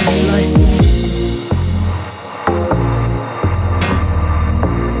morning light.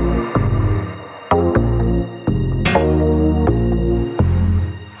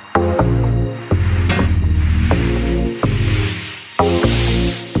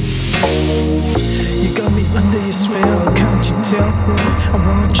 You got me under your spell, can't you tell? I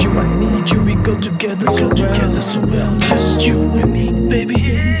want you, I need you, we go together so well, just you and me, baby.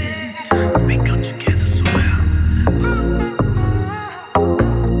 We go together so well.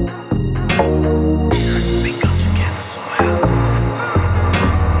 We go together so well.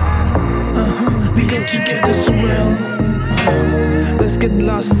 We go together so well. Let's get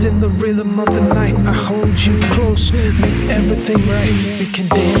lost in the rhythm of the night. I hold you close, make everything right. We can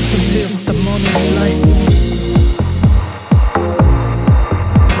dance until the morning light.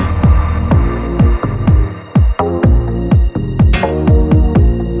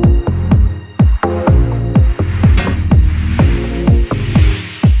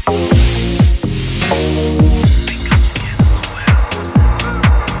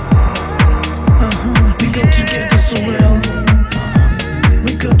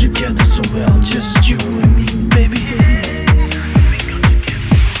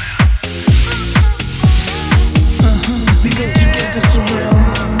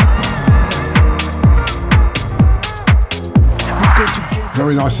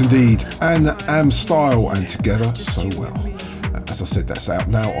 Nice indeed. AnAmStyle and Together So Well. As I said, that's out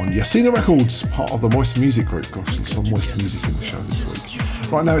now on Yasina Records, part of the Moist Music group. Gosh, some Moist Music in the show this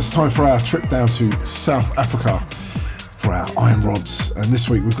week. Right now it's time for our trip down to South Africa for our Iron Rods. And this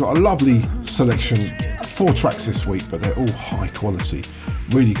week we've got a lovely selection, 4 tracks this week, but they're all high quality,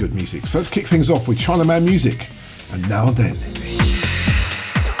 really good music. So let's kick things off with Chymamusique and Now and Then.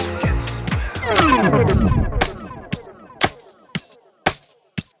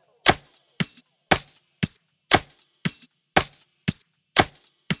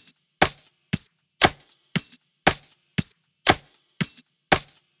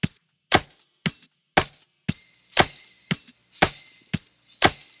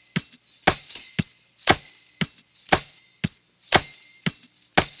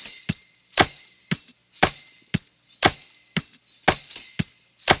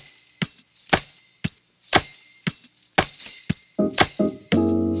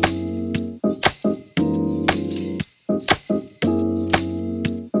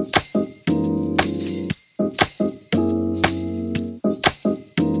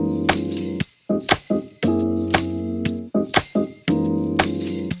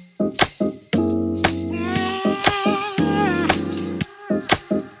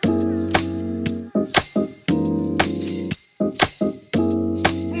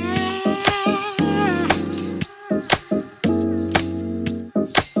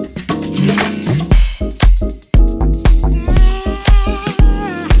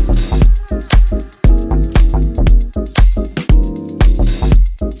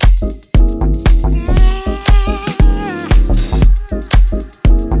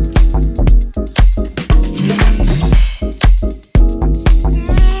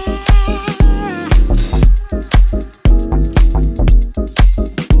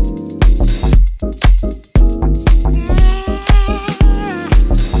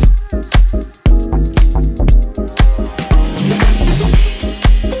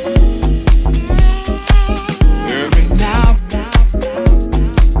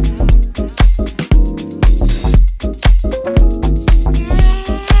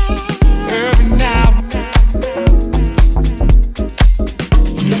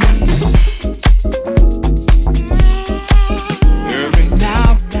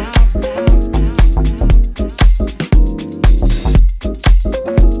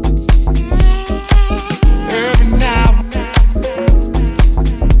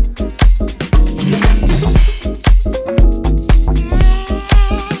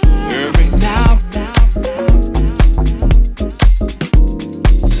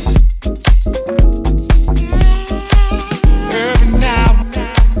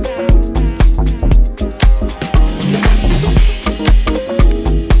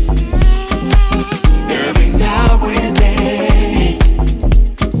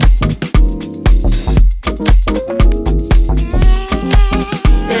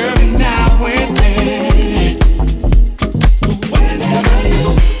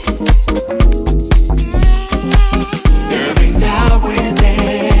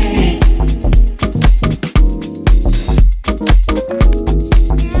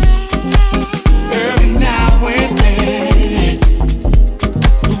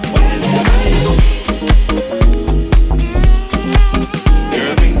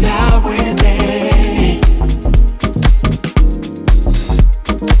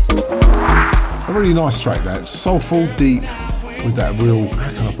 Really nice track, that soulful, deep, with that real,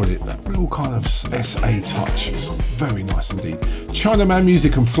 how can I put it, that real kind of SA touch. It's very nice indeed.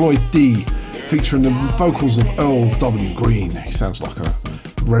 Chymamusique and Floyd D, featuring the vocals of Earl W Green. He sounds like a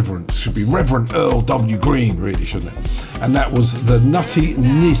reverend, should be Reverend Earl W Green, really, shouldn't it? And that was the Nutty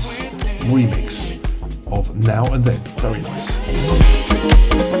Nis remix of Now and Then. Very nice.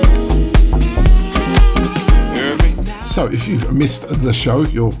 So if you've missed the show,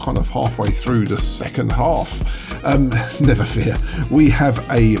 you're kind of halfway through the second half. Never fear. We have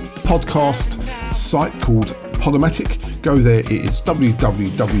a podcast site called Podomatic. Go there. It is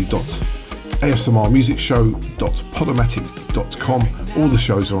www.asmrmusicshow.podomatic.com. All the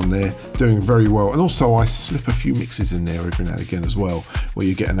shows are on there, doing very well. And also I slip a few mixes in there every now and again as well, where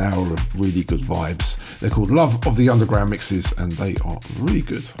you get an hour of really good vibes. They're called Love of the Underground mixes, and they are really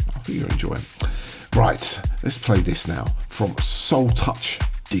good. I think you'll enjoy them. Right, let's play this now from Soultouch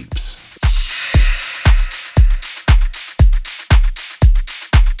Deeps.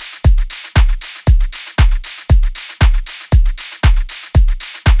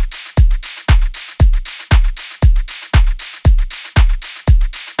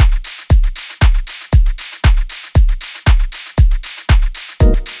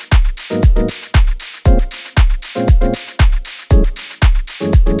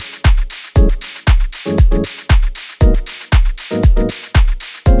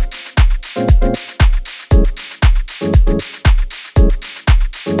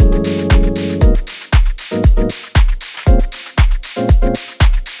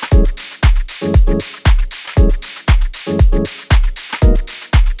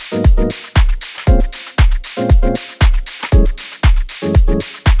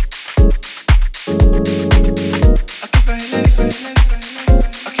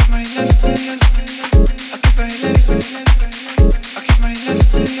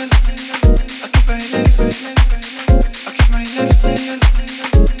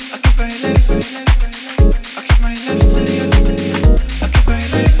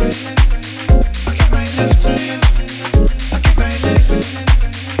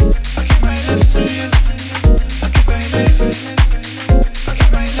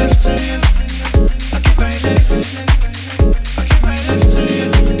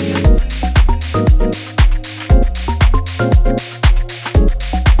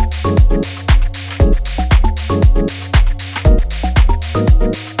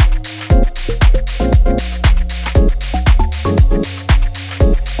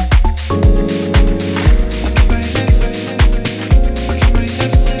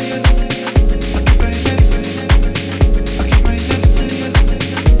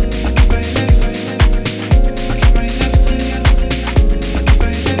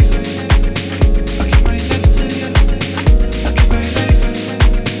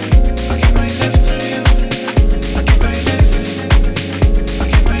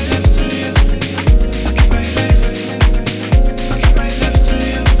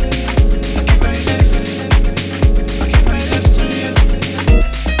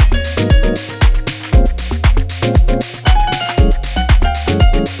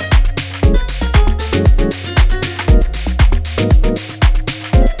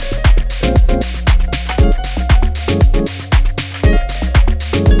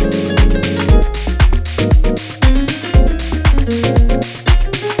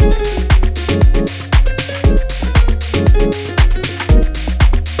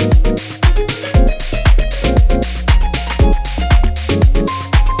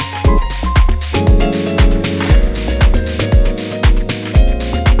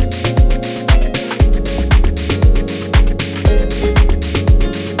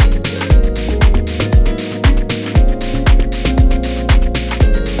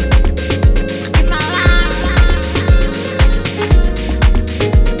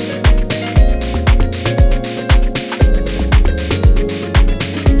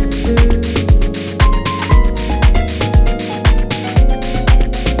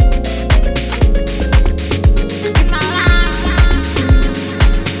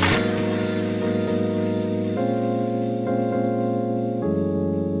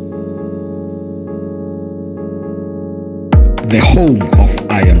 the home of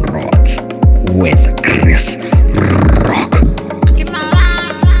Iron Rods with Chris Rock.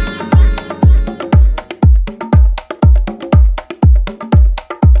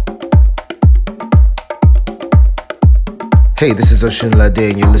 Hey, this is Oshun Lade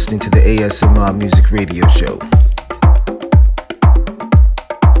and you're listening to the ASMR Music Radio Show.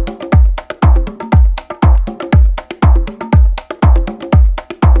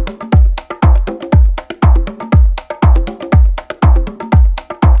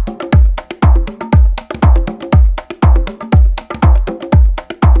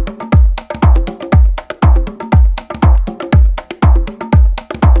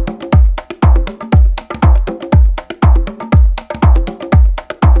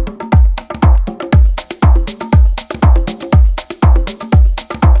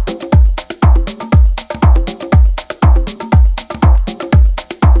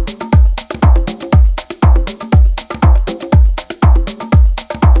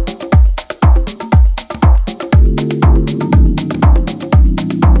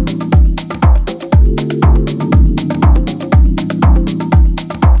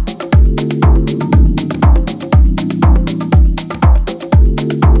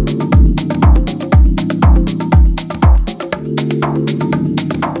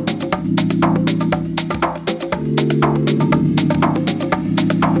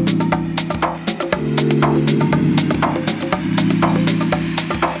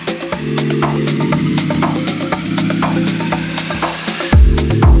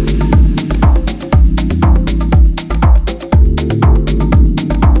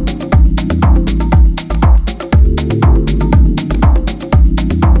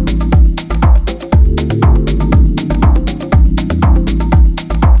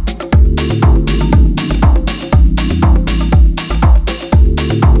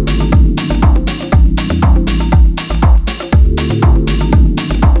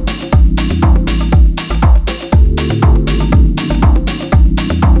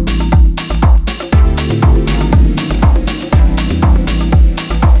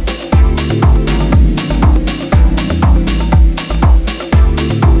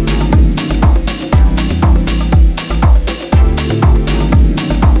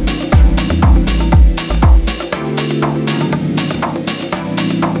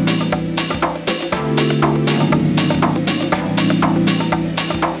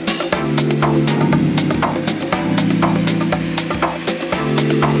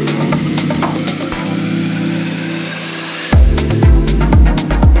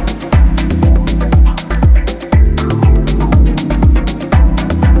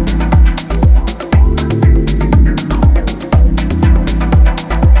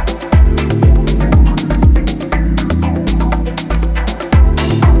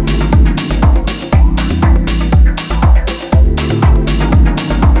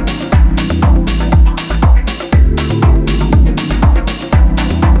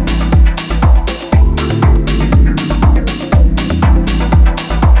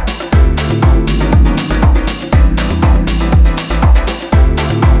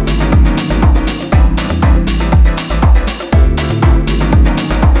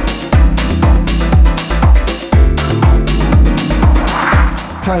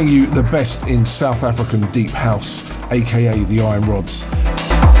 playing you the best in South African Deep House, aka the Iron Rods.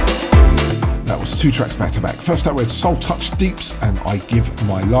 That was 2 tracks back to back. First up we had Soultouch Deeps and I Give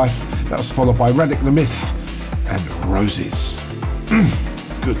My Life. That was followed by Radic The Myth and Roses.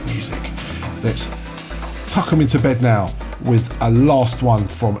 Good music. Let's tuck them into bed now with a last one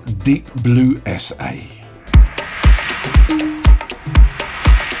from DeepBlue SA.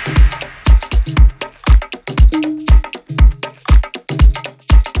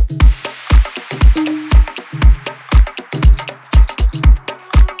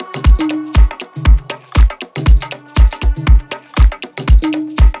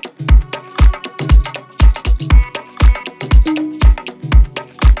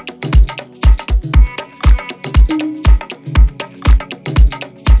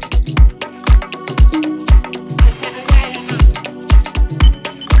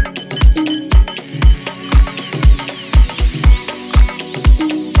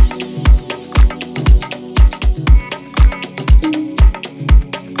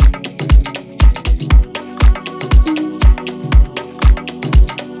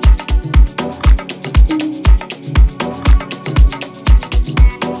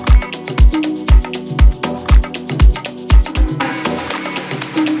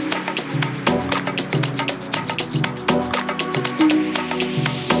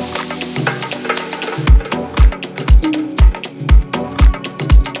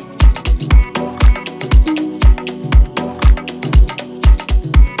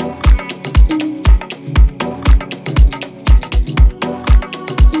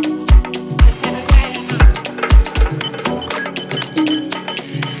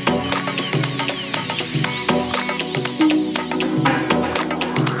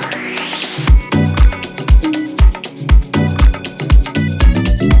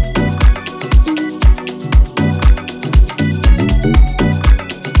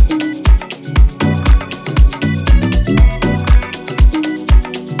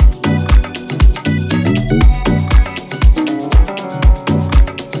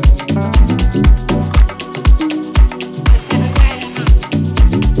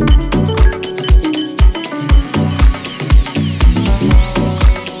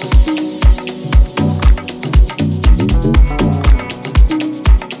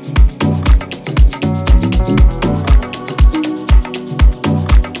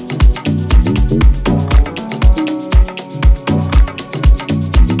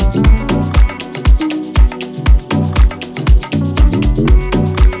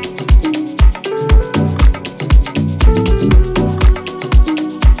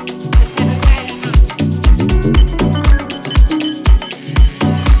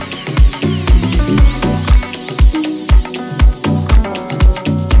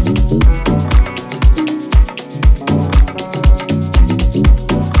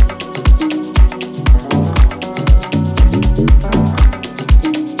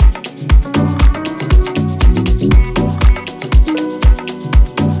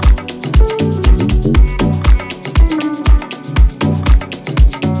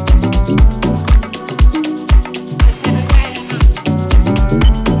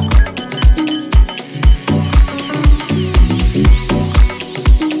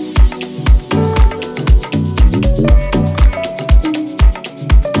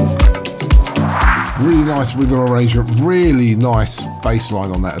 Nice rhythm arrangement, really nice bass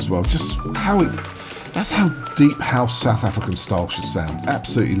line on that as well. Just that's how deep house South African style should sound.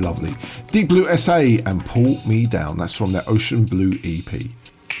 Absolutely lovely. DeepBlue SA and Pull Me Down. That's from their Ocean Blue EP.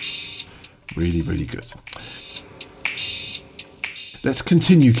 Really, really good. Let's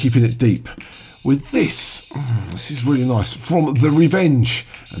continue keeping it deep with this. This is really nice. From The Revenge,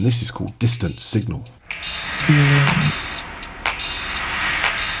 and this is called Distant Signal.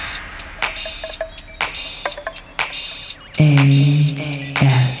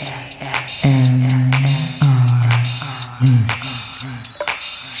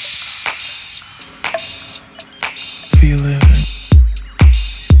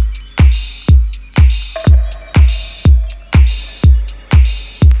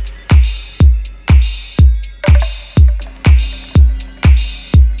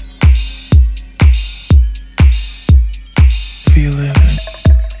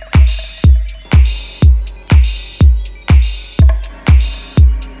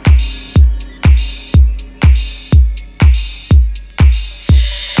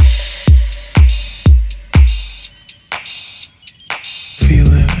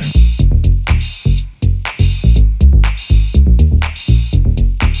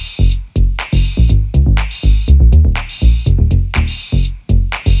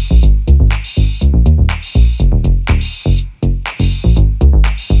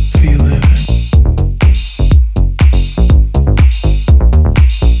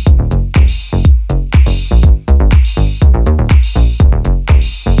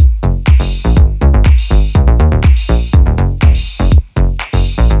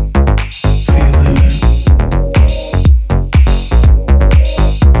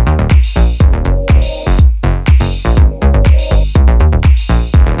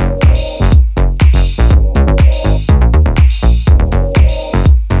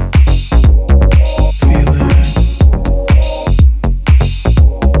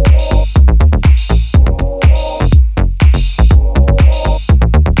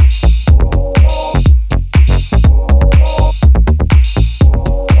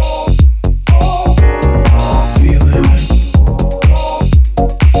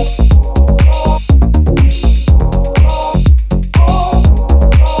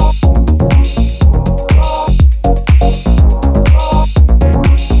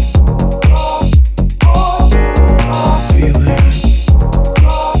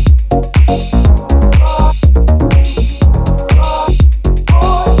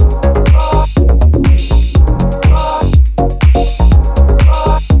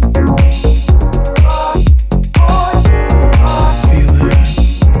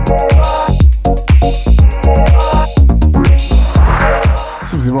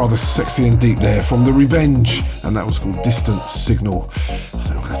 Something rather sexy and deep there from The Revenge, and that was called Distant Signal. I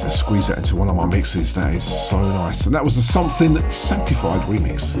think I'll have to squeeze that into one of my mixes. That is so nice. And that was the Something Sanctified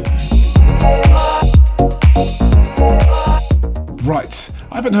remix. Right,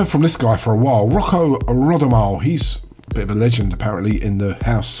 I haven't heard from this guy for a while. Rocco Rodamaal, he's a bit of a legend apparently in the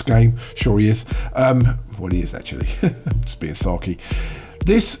house game. Sure he is. Well, he is actually. Just being sarky.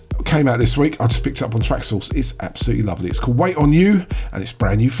 This came out this week. I just picked it up on Traxsource. It's absolutely lovely. It's called Wait On You, and it's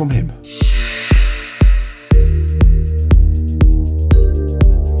brand new from him.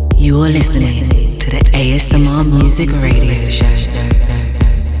 You're listening to the ASMR Music Radio Show.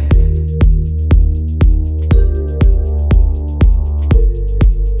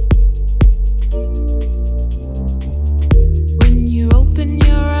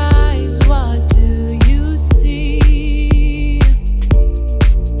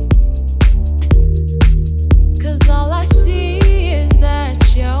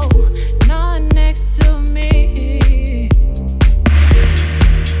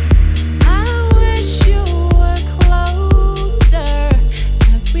 I wish you were closer.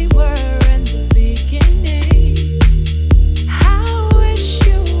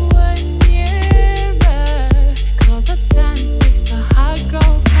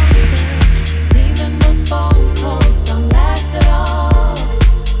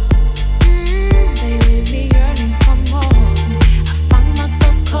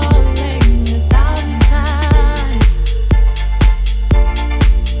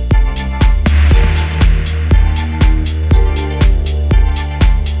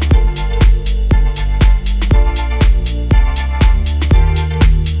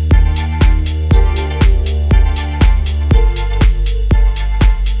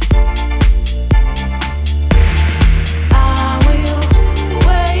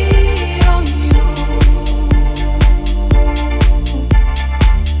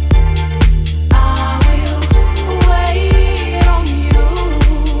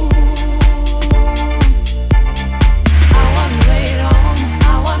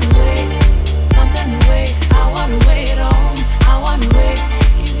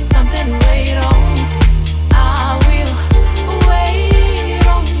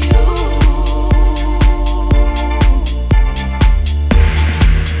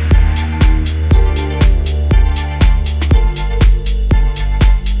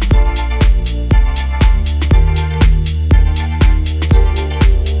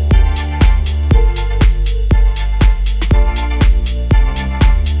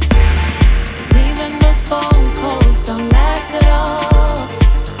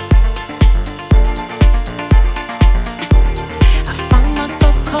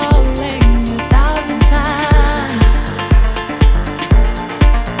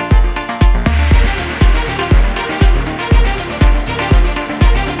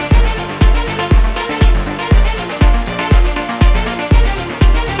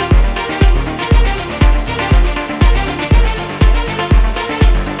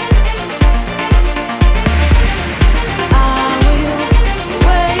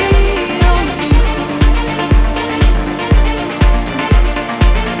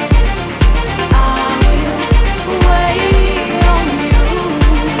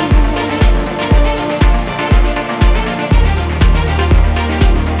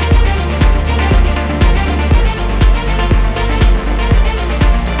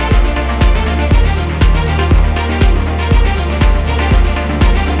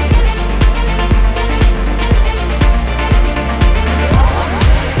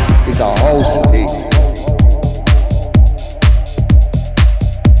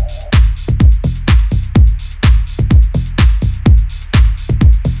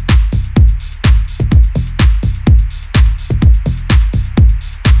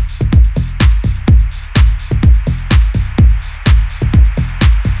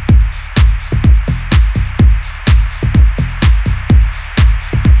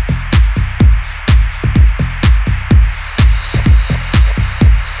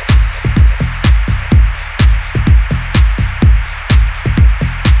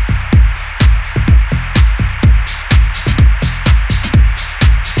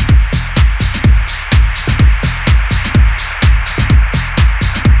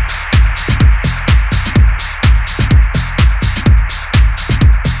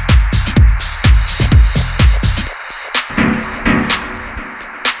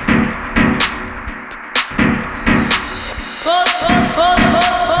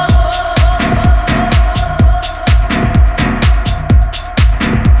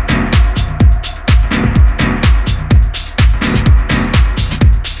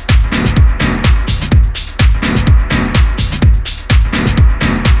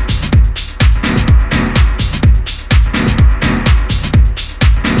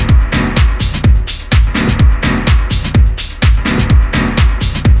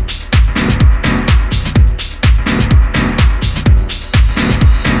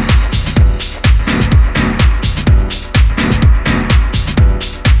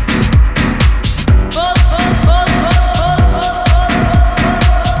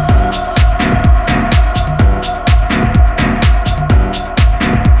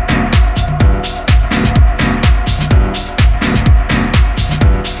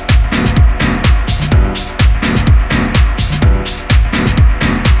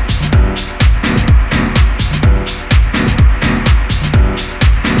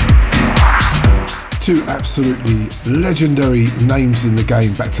 two absolutely legendary names in the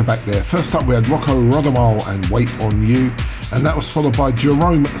game back to back there. First up we had Rocco Rodamaal and Wait On You, and that was followed by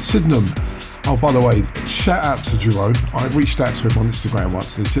Jerome Sydenham. Oh, by the way, shout out to Jerome. I reached out to him on Instagram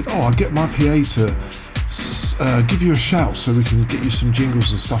once and he said, I'll get my PA to give you a shout so we can get you some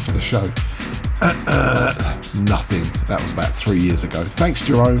jingles and stuff for the show. Nothing. That was about 3 years ago. Thanks,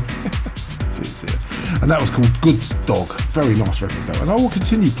 Jerome. Dear. And that was called Good Dog. Very nice record though. And I will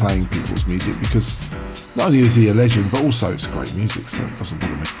continue playing people's music because not only is he a legend, but also it's great music, so it doesn't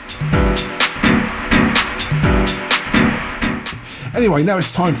bother me. Anyway, now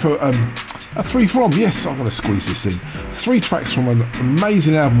it's time for a 3 from. Yes, I'm going to squeeze this in. 3 tracks from an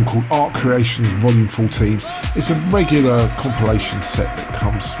amazing album called Art Creations Volume 14. It's a regular compilation set that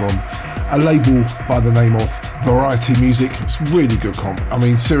comes from a label by the name of Variety Music. It's really good comp. I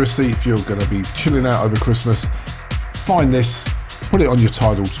mean, seriously, if you're going to be chilling out over Christmas, find this, put it on your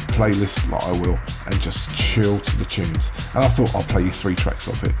Tidal playlist like I will, and just chill to the tunes. And I thought I'll play you 3 tracks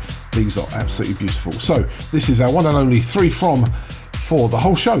of it. These are absolutely beautiful. So this is our one and only 3 from for the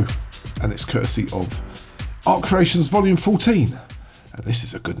whole show, and it's courtesy of Art Creations Volume 14. And this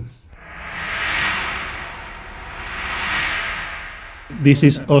is a good one. This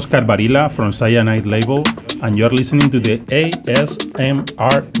is Oscar Barilla from Cyanide label, and you're listening to the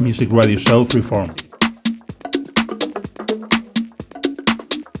ASMR Music Radio Show Freeform.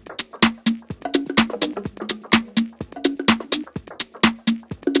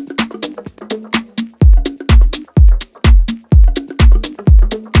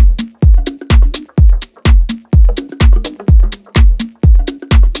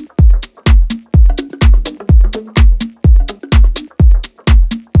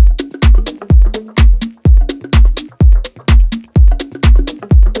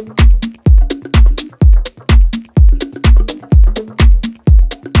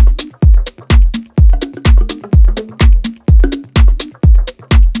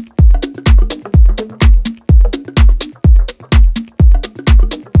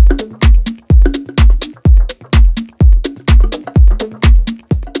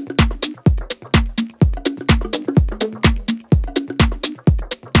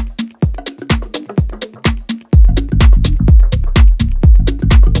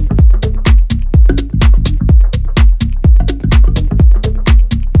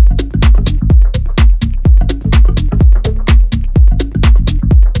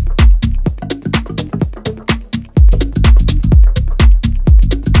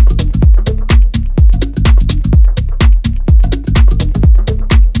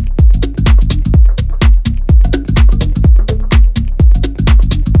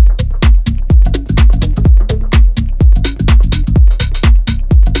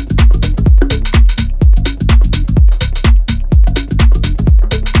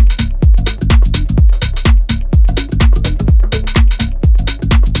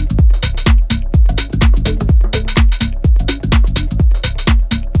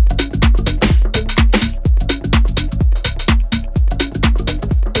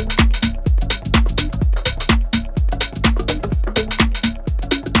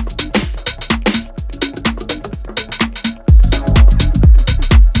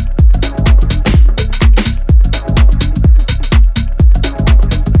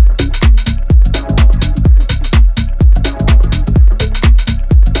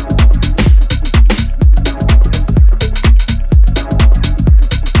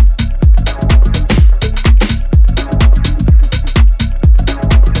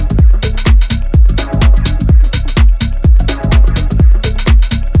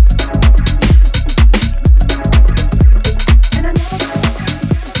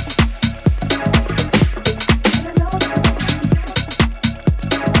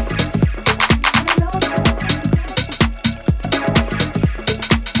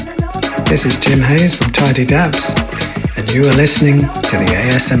 This is Jim Hayes from Tidy Dabs, and you are listening to the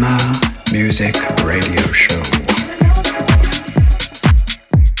ASMR Music Radio Show.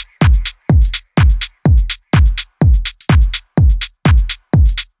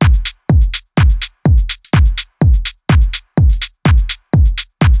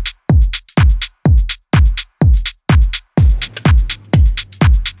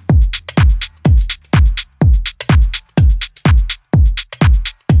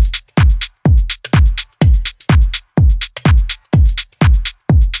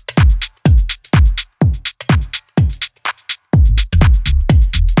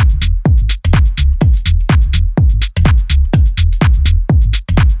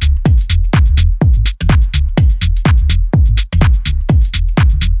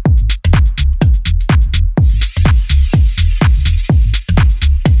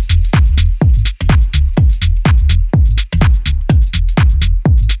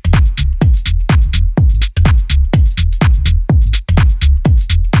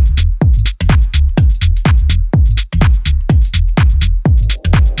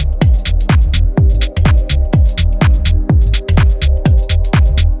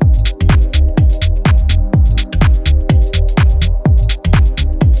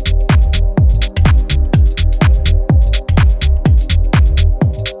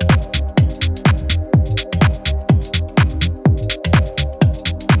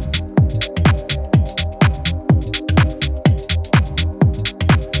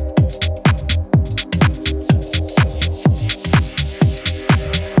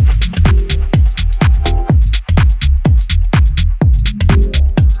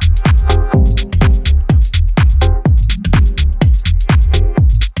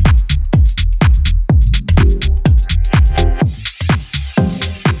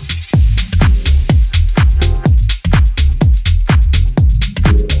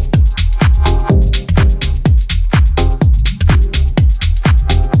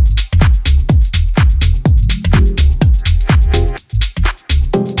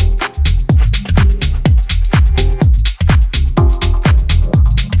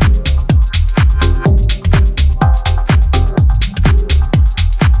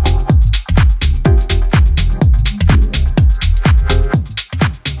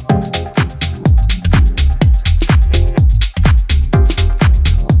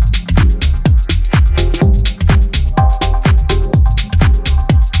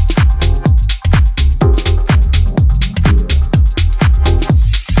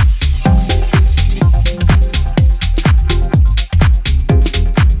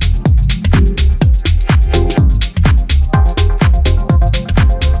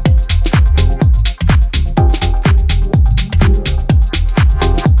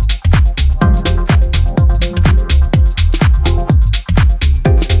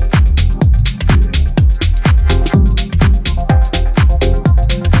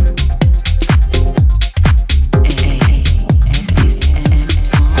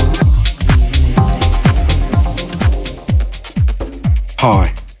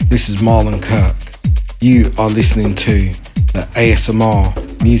 Hi, this is Marlon Kirk. You are listening to the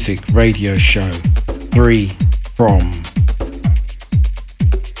ASMR Music Radio Show. 3 from.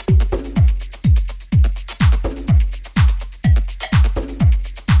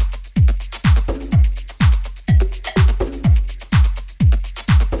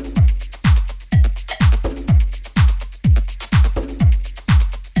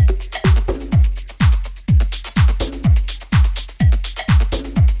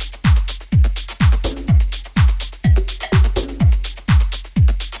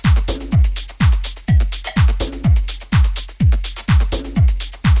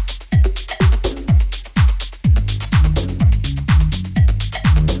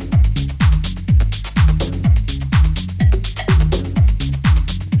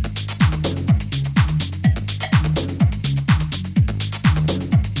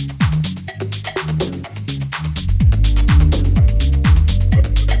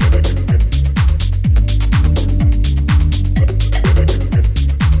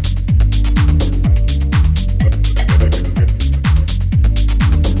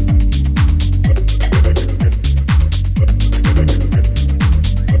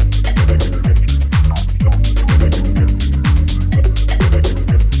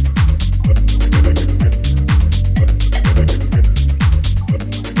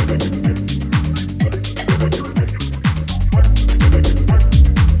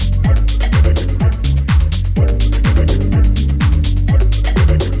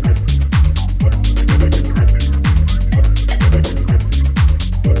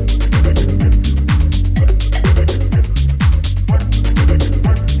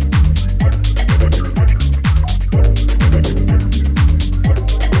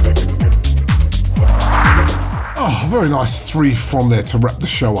 Very nice 3 from there to wrap the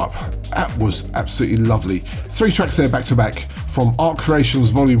show up. That was absolutely lovely. 3 tracks there back to back from Art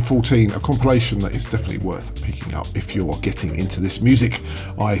Creations Volume 14, a compilation that is definitely worth picking up if you are getting into this music.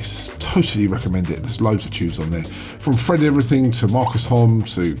 I totally recommend it. There's loads of tunes on there. From Fred Everything to Markus Homm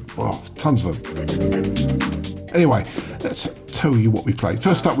to, well, tons of them. Anyway, let's tell you what we played.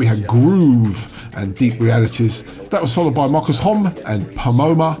 First up we had Gruuve and Deep Realities. That was followed by Markus Homm and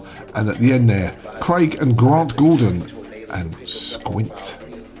Pomoma, and at the end there, Craig and Grant Gordon and Squint.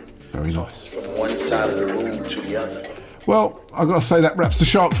 Very nice. From one side of the room to the other. Well, I've got to say that wraps the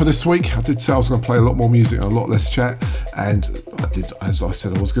show up for this week. I did say I was going to play a lot more music and a lot less chat, and I did as I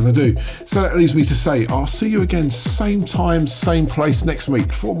said I was going to do. So that leaves me to say I'll see you again same time, same place next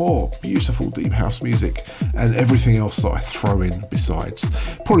week for more beautiful deep house music and everything else that I throw in besides.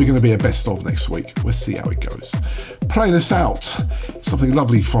 Probably going to be a best of next week. We'll see how it goes. Playing us out, something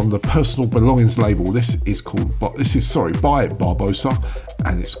lovely from the Personal Belongings label. This is by Barbosa,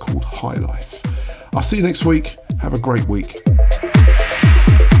 and it's called High Life. I'll see you next week. Have a great week.